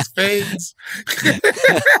now. He gets fades.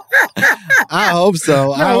 I hope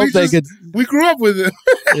so. I hope they could. We grew up with him.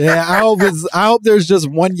 Yeah, I hope there's just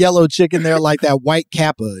one yellow chick in there like that white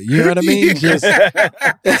Kappa. You know what I mean? Just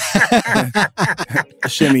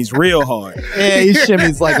shimmies real hard. Yeah, he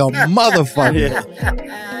shimmies like a motherfucker.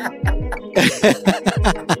 Yeah.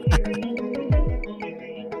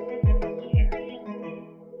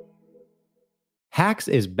 Hacks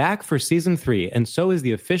is back for season 3, and so is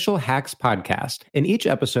the official Hacks podcast. In each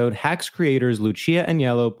episode, Hacks creators Lucia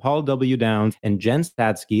Aniello, Paul W. Downs, and Jen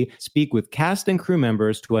Statsky speak with cast and crew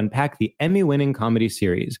members to unpack the Emmy-winning comedy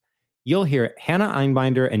series. You'll hear Hannah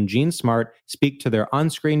Einbinder and Jean Smart speak to their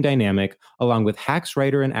on-screen dynamic, along with Hacks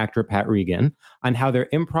writer and actor Pat Regan, on how their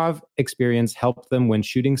improv experience helped them when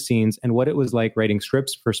shooting scenes and what it was like writing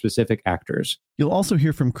scripts for specific actors. You'll also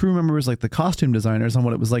hear from crew members like the costume designers on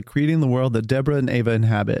what it was like creating the world that Deborah and Ava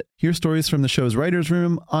inhabit. Hear stories from the show's writer's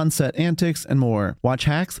room, on-set antics, and more. Watch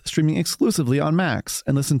Hacks streaming exclusively on Max,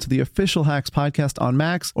 and listen to the official Hacks podcast on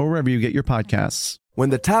Max or wherever you get your podcasts. When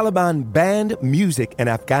the Taliban banned music in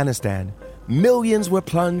Afghanistan, millions were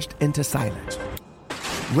plunged into silence.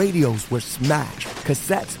 Radios were smashed,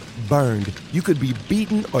 cassettes burned. You could be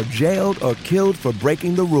beaten or jailed or killed for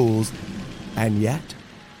breaking the rules. And yet,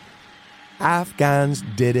 Afghans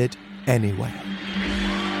did it anyway.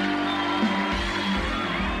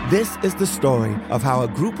 This is the story of how a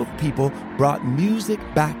group of people brought music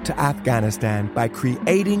back to Afghanistan by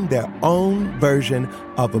creating their own version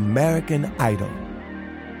of American Idol.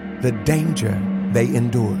 The danger they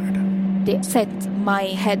endured. They said my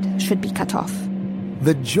head should be cut off.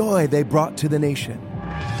 The joy they brought to the nation.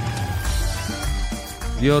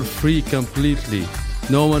 You're free completely.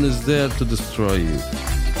 No one is there to destroy you.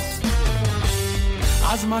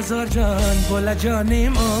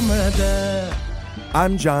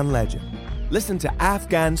 I'm John Legend. Listen to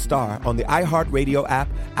Afghan Star on the iHeartRadio app,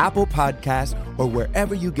 Apple Podcasts, or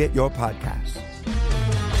wherever you get your podcasts.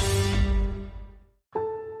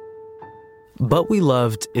 But We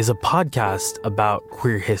Loved is a podcast about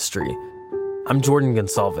queer history. I'm Jordan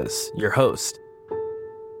Gonsalves, your host.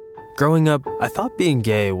 Growing up, I thought being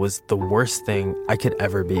gay was the worst thing I could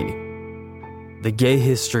ever be. The gay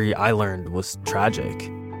history I learned was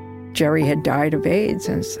tragic. Jerry had died of AIDS,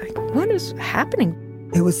 and it's like, what is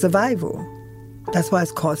happening? It was survival. That's why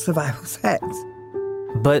it's called survival sex.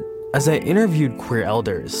 But as I interviewed queer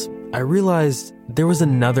elders, I realized there was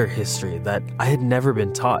another history that I had never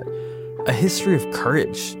been taught. A history of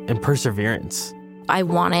courage and perseverance. I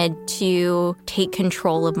wanted to take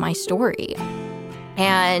control of my story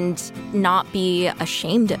and not be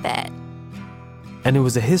ashamed of it. And it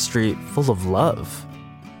was a history full of love.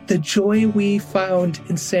 The joy we found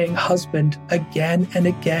in saying husband again and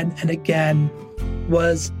again and again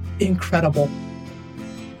was incredible.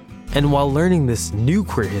 And while learning this new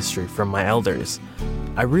queer history from my elders,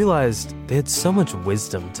 I realized they had so much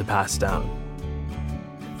wisdom to pass down.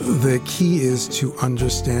 The key is to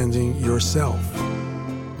understanding yourself,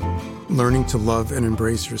 learning to love and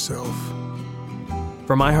embrace yourself.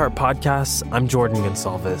 From iHeart Podcasts, I'm Jordan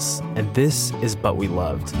Gonsalves, and this is But We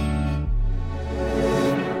Loved.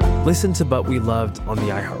 Listen to But We Loved on the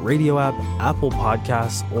iHeartRadio app, Apple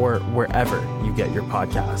Podcasts, or wherever you get your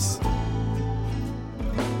podcasts.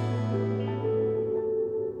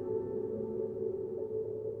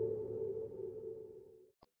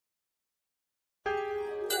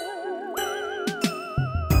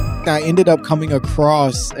 I ended up coming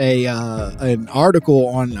across an article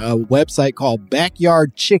on a website called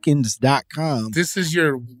backyardchickens.com. This is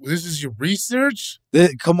your research?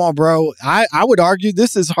 Come on, bro. I would argue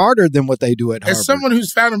this is harder than what they do at Harvard. As someone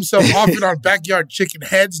who's found himself often on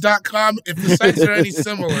backyardchickenheads.com, if the sites are any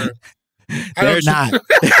similar, they're not.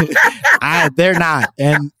 They're not.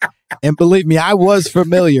 And believe me, I was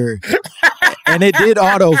familiar. And it did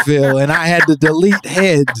autofill, and I had to delete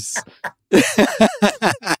heads.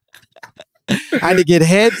 I had to get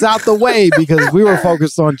heads out the way because we were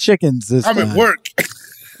focused on chickens this time. I'm at work.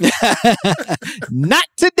 Not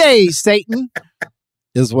today, Satan,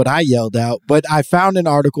 is what I yelled out. But I found an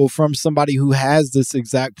article from somebody who has this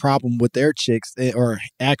exact problem with their chicks, or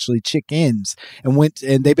actually chickens,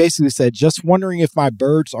 and they basically said, just wondering if my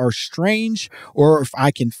birds are strange or if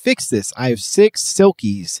I can fix this. I have 6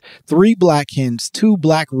 silkies, 3 black hens, 2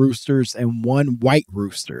 black roosters, and 1 white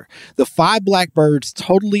rooster. The 5 black birds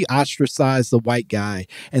totally ostracize the white guy,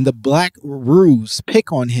 and the black roos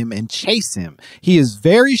pick on him and chase him. He is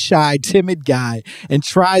very shy, timid guy and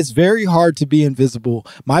tries very hard to be invisible.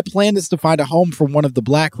 My plan is to find a home for one of the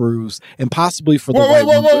black roos and possibly for the white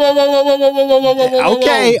one.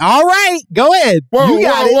 Okay, all right, go ahead. You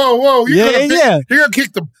got it. Whoa. You're Yeah. You're gonna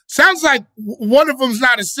kick the. Sounds like one of them's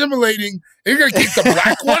not assimilating. You're gonna kick the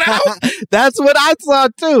black one out. That's what I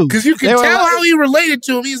thought too. Because you can tell how he related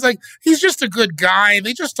to him. He's like, he's just a good guy.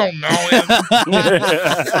 They just don't know him.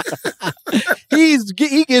 He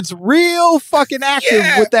gets real fucking active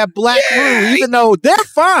with that black roo, even though they're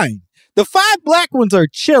fine. The 5 black ones are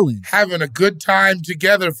chilling. Having a good time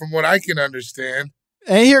together from what I can understand.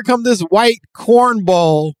 And here come this white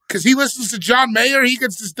cornball. Because he listens to John Mayer, he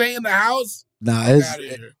gets to stay in the house. Nah,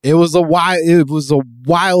 it was a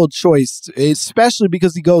wild choice, especially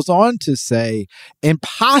because he goes on to say, and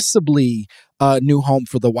possibly a new home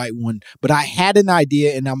for the white one. But I had an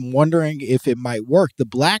idea, and I'm wondering if it might work. The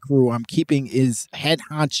black Rue I'm keeping is head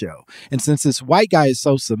honcho. And since this white guy is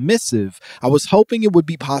so submissive, I was hoping it would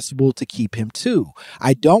be possible to keep him too.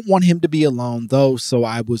 I don't want him to be alone, though, so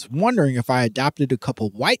I was wondering if I adopted a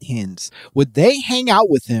couple white hens, would they hang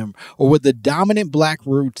out with him, or would the dominant black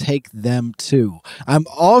Rue take them too? I'm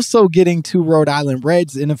also getting 2 Rhode Island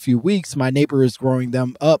Reds in a few weeks. My neighbor is growing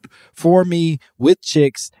them up for me with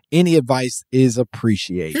chicks. Any advice is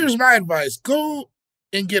appreciated. Here's my advice. Go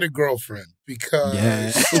and get a girlfriend because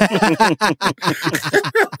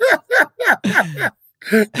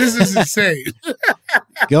this is insane.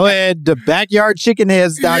 Go ahead to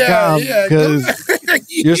backyardchickenheads.com because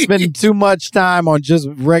you're spending too much time on just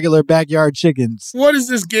regular backyard chickens. What is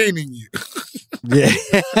this gaining you? Yeah.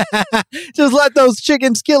 Just let those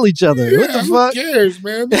chickens kill each other. Yeah, what the fuck? Who cares,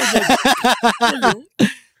 man?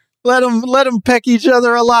 Let them peck each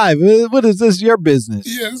other alive. What is this? Your business?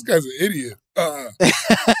 Yeah, this guy's an idiot.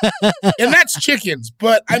 And that's chickens.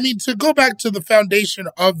 But I mean, to go back to the foundation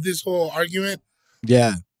of this whole argument.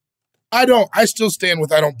 Yeah. I still stand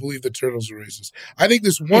with I don't believe the turtles are racist. I think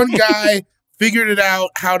this one guy figured it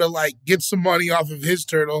out how to like get some money off of his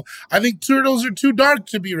turtle. I think turtles are too dark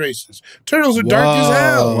to be racist. Turtles are dark as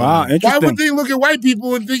hell. Wow, interesting. Why would they look at white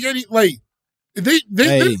people and think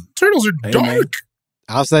turtles are dark? Man.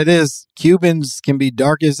 I'll say this, Cubans can be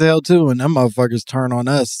dark as hell too, and them motherfuckers turn on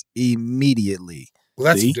us immediately. Well,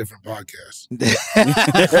 that's a different podcast.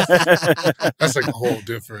 That's like a whole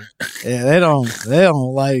different. Yeah, they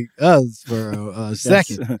don't like us for a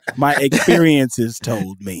second. My experiences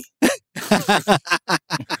told me.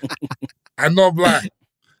 I'm not black.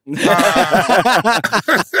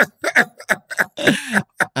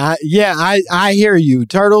 I hear you.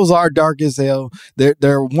 Turtles are dark as hell.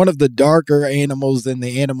 They're one of the darker animals in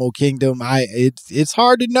the animal kingdom. It's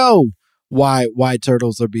hard to know why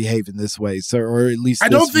turtles are behaving this way, sir, or at least I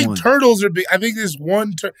don't think turtles are I think there's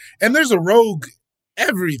one and there's a rogue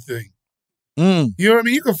everything. You know what I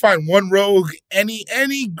mean? You can find one rogue, any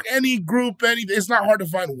group, it's not hard to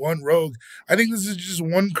find one rogue. I think this is just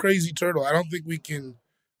one crazy turtle. I don't think we can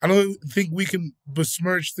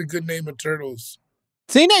besmirch the good name of turtles.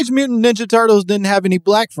 Teenage Mutant Ninja Turtles didn't have any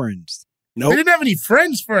black friends. Nope. They didn't have any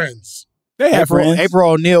friends. They had friends.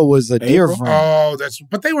 April O'Neil was a dear friend. Oh,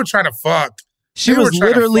 but they were trying to fuck. She was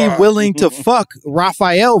literally willing to fuck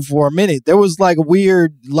Raphael for a minute. There was like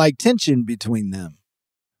weird tension between them.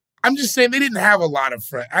 I'm just saying they didn't have a lot of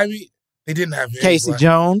friends. I mean, they didn't have Casey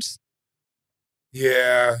Jones.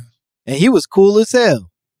 Yeah. And he was cool as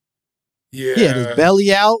hell. Yeah. He had his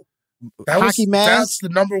belly out. Hockey mask. That's the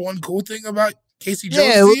number one cool thing about Casey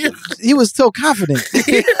Jones. Yeah, he was so confident.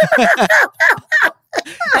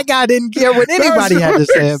 That guy didn't care what anybody had to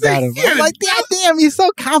say about him. I'm like, damn, he's so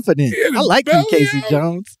confident. I like you, Casey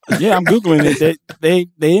Jones. Yeah, I'm Googling it. They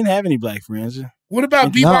didn't have any black friends. What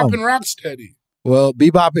about Bebop and Rocksteady? Well,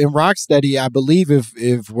 Bebop and Rocksteady, I believe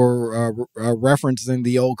if we're referencing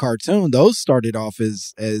the old cartoon, those started off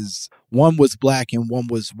as one was black and one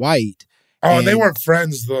was white. Oh, and they weren't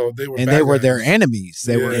friends, though. They were their enemies.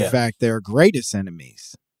 They were, in fact, their greatest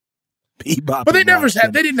enemies. Bebop, but they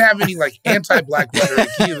didn't have any anti-black rhetoric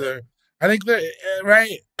either. I think they're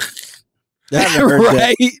right.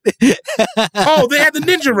 Right. Oh, they had the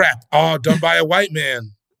ninja rap. Oh, done by a white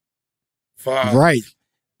man. Fuck. Right.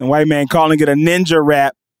 The white man calling it a ninja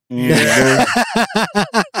rap. Yeah.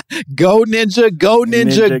 Go ninja,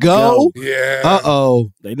 go. Yeah.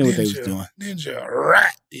 Uh-oh. They knew what they was doing. Ninja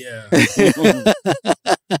rat. Yeah.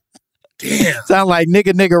 Damn. Sound like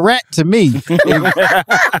nigga rat to me.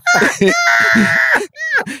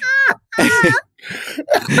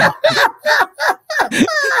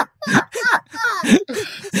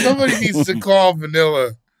 Somebody needs to call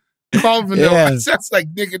Vanilla. Call Vanilla. Yeah. Sounds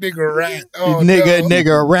like nigga rat. Oh,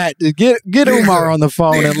 nigga rat. Get Umar on the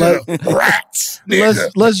phone and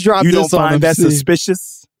let's drop you this don't on find him. that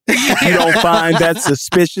suspicious? You don't find that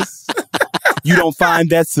suspicious? You don't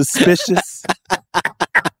find that suspicious?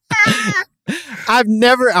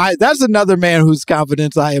 That's another man whose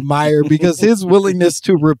confidence I admire, because his willingness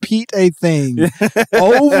to repeat a thing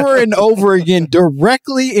over and over again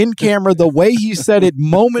directly in camera the way he said it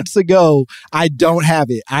moments ago, I don't have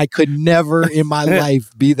it. I could never in my life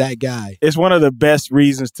be that guy. It's one of the best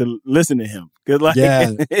reasons to listen to him, Cause like,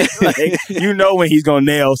 Yeah. like, you know when he's gonna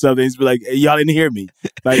nail something, he's be like, hey, y'all didn't hear me.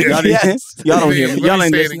 Like y'all don't hear me. Y'all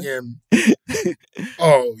ain't say it listening. again.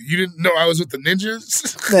 Oh, you didn't know I was with the ninjas?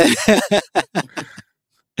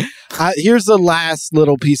 Here's the last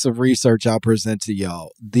little piece of research I'll present to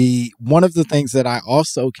y'all. One of the things that I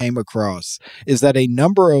also came across is that a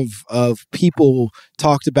number of people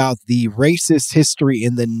talked about the racist history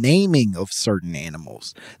in the naming of certain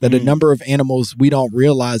animals. That a number of animals we don't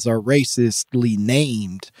realize are racistly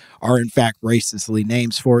named are in fact racistly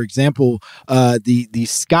named. For example, the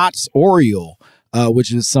Scott's Oriole,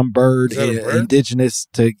 which is some bird, indigenous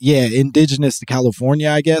to California,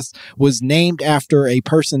 I guess, was named after a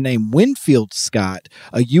person named Winfield Scott,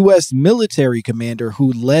 a U.S. military commander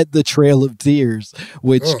who led the Trail of Tears,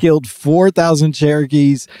 which killed 4,000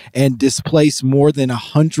 Cherokees and displaced more than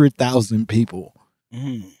 100,000 people.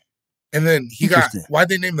 And then why'd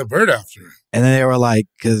they name the bird after him? And then they were like,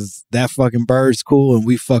 because that fucking bird's cool and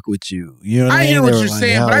we fuck with you. You know what I mean? I hear what you're like,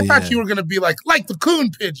 saying, but I thought you were going to be like the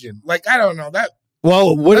coon pigeon. Like, I don't know. That.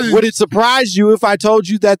 Well, would it surprise you if I told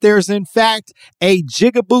you that there's, in fact, a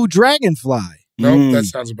jigaboo dragonfly? Nope, that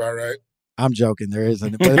sounds about right. I'm joking. There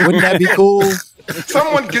isn't. But wouldn't that be cool?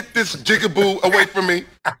 Someone get this jigaboo away from me.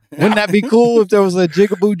 Wouldn't that be cool if there was a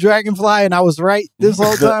jigaboo dragonfly and I was right this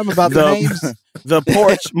whole time about the names? The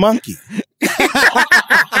porch monkey.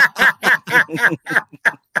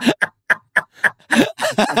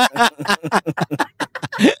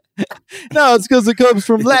 No, it's because it comes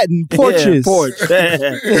from Latin, porches. Yeah, porch.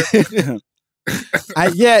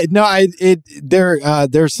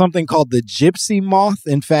 There's something called the gypsy moth.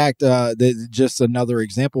 In fact, just another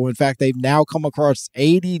example. In fact, they've now come across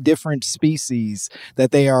 80 different species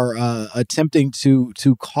that they are attempting to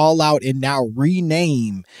call out and now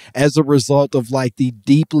rename as a result of like the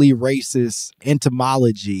deeply racist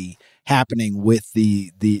entomology happening with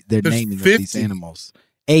the naming 50. of these animals.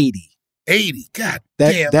 80. 80. God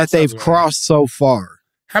that damn. That they've crossed so far.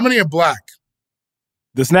 How many are black?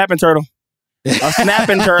 The snapping turtle. A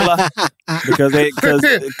snapping turtle.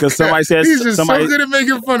 Because somebody says he's just somebody, so good at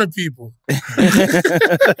making fun of people.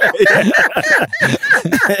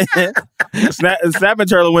 Snapping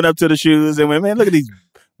turtle went up to the shoes and went, man, look at these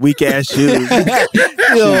weak ass shoes. Dirty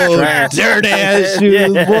ass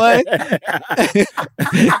shoes, boy.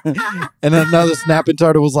 And another snapping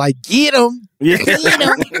turtle was like, get him. Get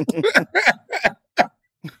him.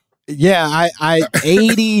 Yeah, I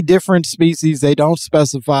 80 different species. They don't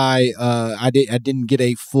specify. I didn't get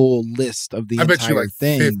a full list of the entire thing. I bet you like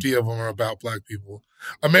 50 of them are about black people.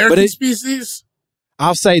 American species?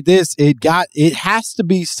 I'll say this: it has to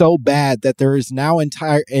be so bad that there is now an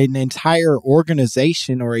entire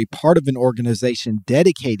organization or a part of an organization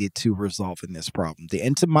dedicated to resolving this problem. The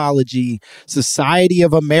Entomology Society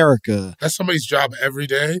of America. That's somebody's job every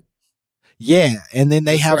day. Yeah, and then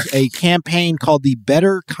they have a campaign called the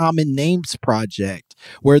Better Common Names Project,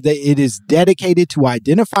 where it is dedicated to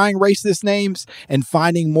identifying racist names and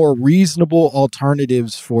finding more reasonable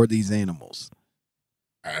alternatives for these animals.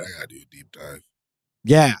 All right, I gotta do a deep dive.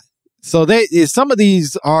 Yeah, so some of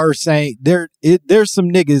these are saying there's some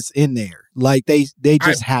niggas in there, like they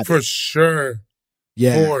just have for sure.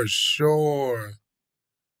 Yeah, for sure.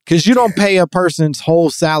 Because you don't pay a person's whole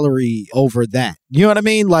salary over that. You know what I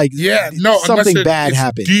mean? Like, something bad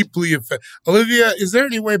happened. Deeply affected. Olivia, is there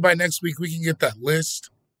any way by next week we can get that list?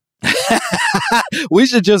 We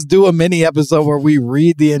should just do a mini episode where we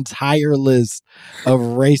read the entire list of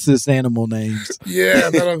racist animal names. Yeah,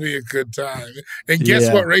 that'll be a good time. And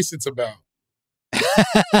guess what race it's about?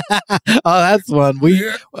 Oh, that's fun.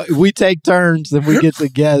 We take turns and we get to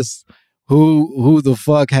guess who the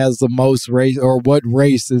fuck has the most race or what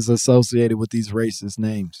race is associated with these racist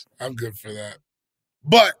names. I'm good for that.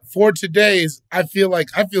 But for today's, I feel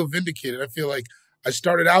vindicated. I feel like I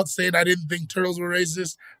started out saying I didn't think turtles were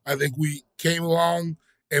racist. I think we came along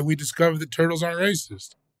and we discovered that turtles aren't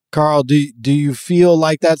racist. Carl, do you feel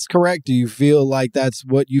like that's correct? Do you feel like that's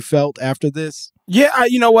what you felt after this? Yeah,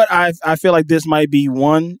 you know what? I feel like this might be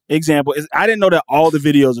one example. I didn't know that all the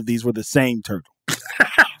videos of these were the same turtle.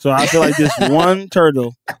 So I feel like this one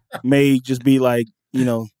turtle may just be like,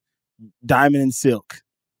 diamond and silk.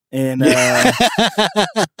 And that's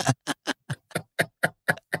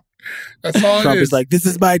all Trump it is like, this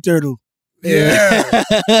is my turtle. Yeah.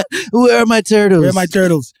 Where are my turtles? Where are my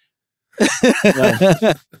turtles?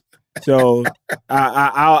 So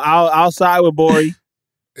I'll side with Bori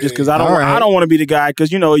just because I don't want to be the guy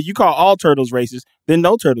because you call all turtles racist, then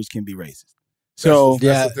no turtles can be racist. So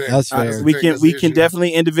that's fair. We can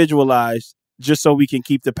definitely individualize just so we can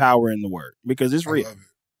keep the power in the word because it's real.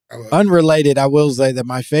 Unrelated, I will say that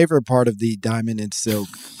my favorite part of the diamond and silk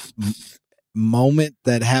moment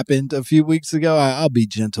that happened a few weeks ago, I'll be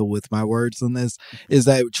gentle with my words on this, is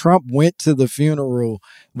that Trump went to the funeral,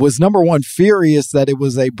 was number one furious that it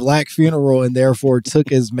was a black funeral and therefore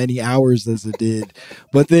took as many hours as it did.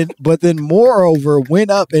 But then moreover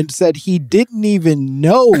went up and said he didn't even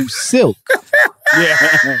know Silk.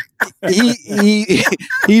 Yeah.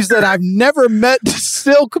 He said, I've never met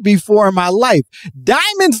Silk before in my life.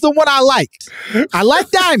 Diamond's the one I liked. I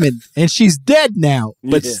like Diamond, and she's dead now.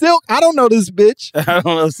 But Silk, I don't know this bitch. I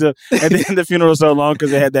don't know Silk. And then the funeral was so long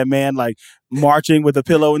because they had that man like marching with a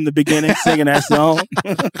pillow in the beginning, singing that song.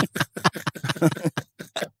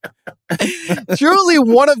 Truly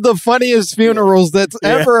one of the funniest funerals that's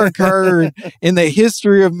ever occurred in the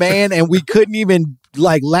history of man, and we couldn't even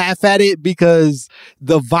like laugh at it because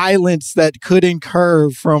the violence that could incur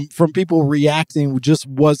from people reacting just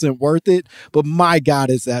wasn't worth it. But my God,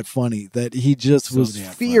 is that funny that he just was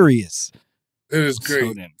furious. It is great.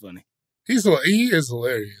 So damn funny. He is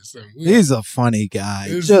hilarious. He's a funny guy.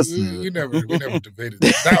 We never debated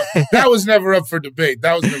that. That was never up for debate.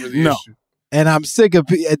 That was never the issue. And I'm sick of,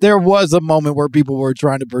 there was a moment where people were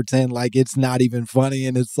trying to pretend like it's not even funny.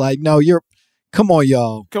 And it's like, no, come on,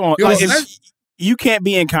 y'all. Come on. Like, you can't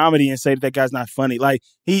be in comedy and say that guy's not funny. Like,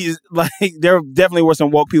 he's like, there definitely were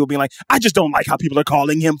some woke people being like, I just don't like how people are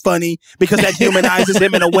calling him funny because that humanizes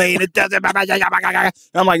him in a way and it doesn't. I'm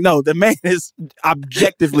like, no, the man is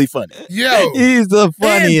objectively funny. Yo. He's the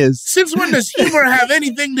funniest. Since when does humor have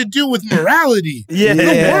anything to do with morality? Yeah.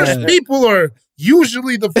 The worst people are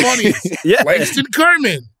usually the funniest. Langston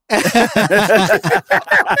Kerman.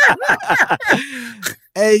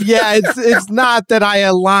 It's not that I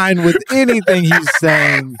align with anything he's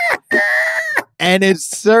saying. And it's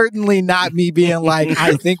certainly not me being like,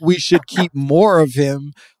 I think we should keep more of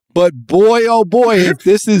him. But boy, oh boy, if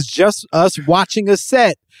this is just us watching a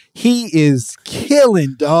set, he is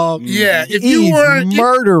killing, dog. Yeah, He's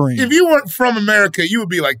murdering. If you weren't from America, you would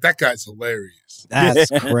be like, that guy's hilarious. That's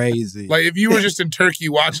crazy. Like, if you were just in Turkey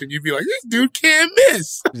watching, you'd be like, this dude can't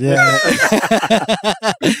miss. Yeah.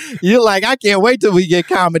 You're like, I can't wait till we get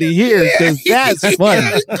comedy here because that's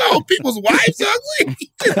funny. Oh, people's wives ugly.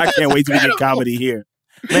 I can't wait till we get comedy here.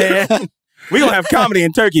 Man, we're going to have comedy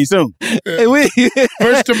in Turkey soon.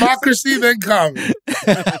 First democracy, then comedy.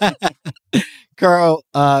 Carl,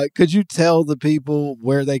 could you tell the people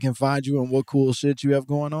where they can find you and what cool shit you have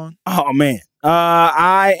going on? Oh, man.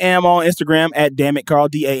 I am on Instagram at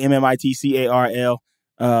DammitCarl, DAMMITCARL,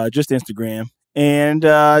 just Instagram. And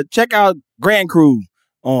check out Grand Crew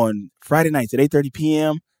on Friday nights at 8:30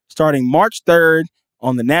 p.m. starting March 3rd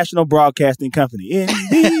on the National Broadcasting Company,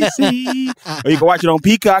 NBC. Or you can watch it on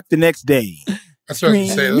Peacock the next day. That's what I was going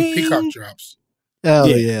to say. Those Peacock drops. Oh,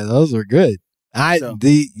 yeah, those are good.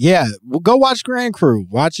 Go watch Grand Crew.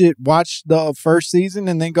 Watch the first season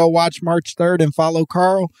and then go watch March 3rd and follow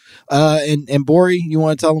Carl. And Bori, you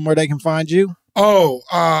want to tell them where they can find you? Cool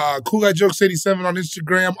Guy Jokes 87 on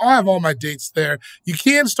Instagram. I'll have all my dates there. You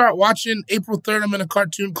can start watching April 3rd. I'm in a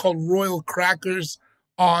cartoon called Royal Crackers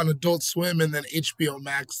on Adult Swim and then HBO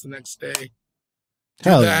Max the next day.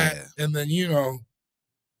 Do that. Yeah. And then,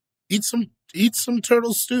 eat some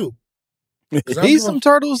turtle stew. Eat some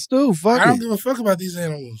turtle stew. Fuck I don't give a fuck about these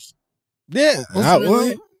animals. Yeah. All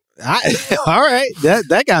right.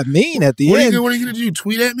 That got mean at the end. What are you going to do?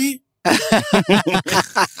 Tweet at me?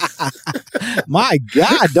 My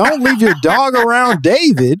God, don't leave your dog around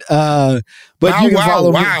David. But you can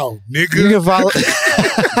follow me. Nigga. You can follow.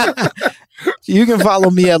 You can follow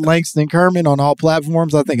me at Langston Kerman on all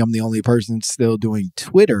platforms. I think I'm the only person still doing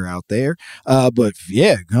Twitter out there. But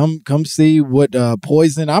yeah, come see what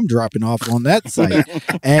poison I'm dropping off on that site.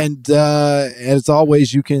 And as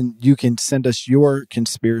always, you can send us your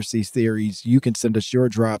conspiracy theories. You can send us your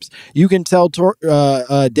drops. You can tell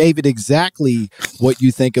David exactly what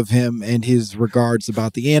you think of him and his regards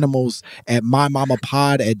about the animals at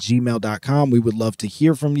mymamapod@gmail.com. We would love to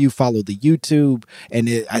hear from you. Follow the YouTube. And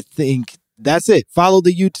I think that's it. Follow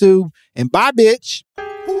the YouTube and bye, bitch. The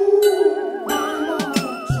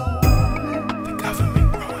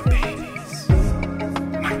government growing babies.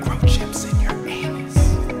 Microchips in your anus.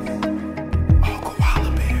 All koala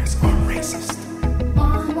bears are racist.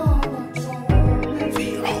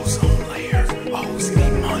 The ozone layer owes me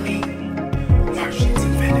money. Martians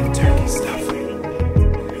invented turkey stuffing.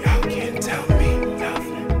 Y'all can't tell me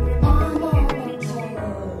nothing.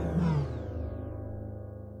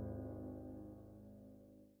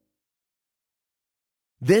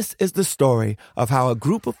 This is the story of how a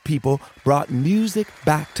group of people brought music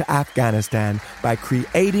back to Afghanistan by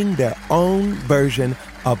creating their own version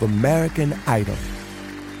of American Idol.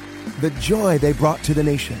 The joy they brought to the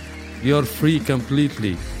nation, You're free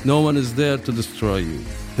completely. No one is there to destroy you.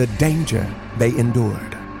 The danger they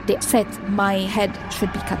endured. They said my head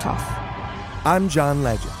should be cut off. I'm John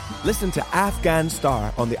Legend. Listen to Afghan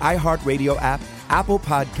Star on the iHeartRadio app, Apple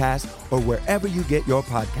Podcasts, or wherever you get your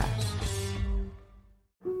podcasts.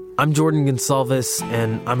 I'm Jordan Gonsalves,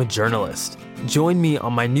 and I'm a journalist. Join me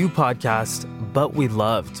on my new podcast, But We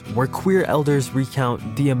Loved, where queer elders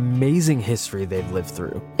recount the amazing history they've lived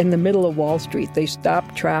through. In the middle of Wall Street, they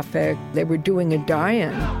stopped traffic. They were doing a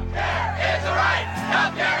die-in.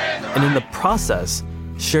 And in the process,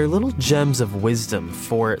 share little gems of wisdom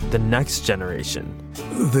for the next generation.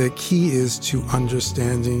 The key is to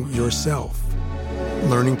understanding yourself,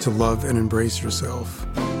 learning to love and embrace yourself.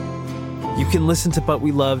 You can listen to But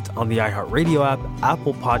We Loved on the iHeartRadio app,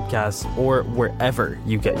 Apple Podcasts, or wherever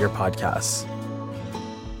you get your podcasts.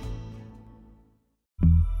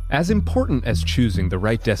 As important as choosing the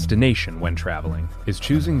right destination when traveling is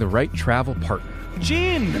choosing the right travel partner.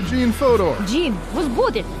 Gene Fodor. Gene, was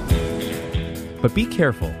good. But be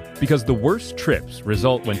careful, because the worst trips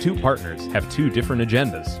result when two partners have two different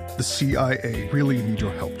agendas. The CIA really need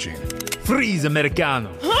your help, Gene. Freeze,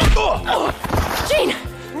 Americano. Gene,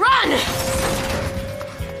 run!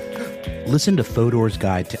 Listen to Fodor's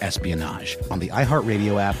Guide to Espionage on the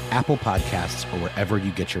iHeartRadio app, Apple Podcasts, or wherever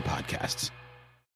you get your podcasts.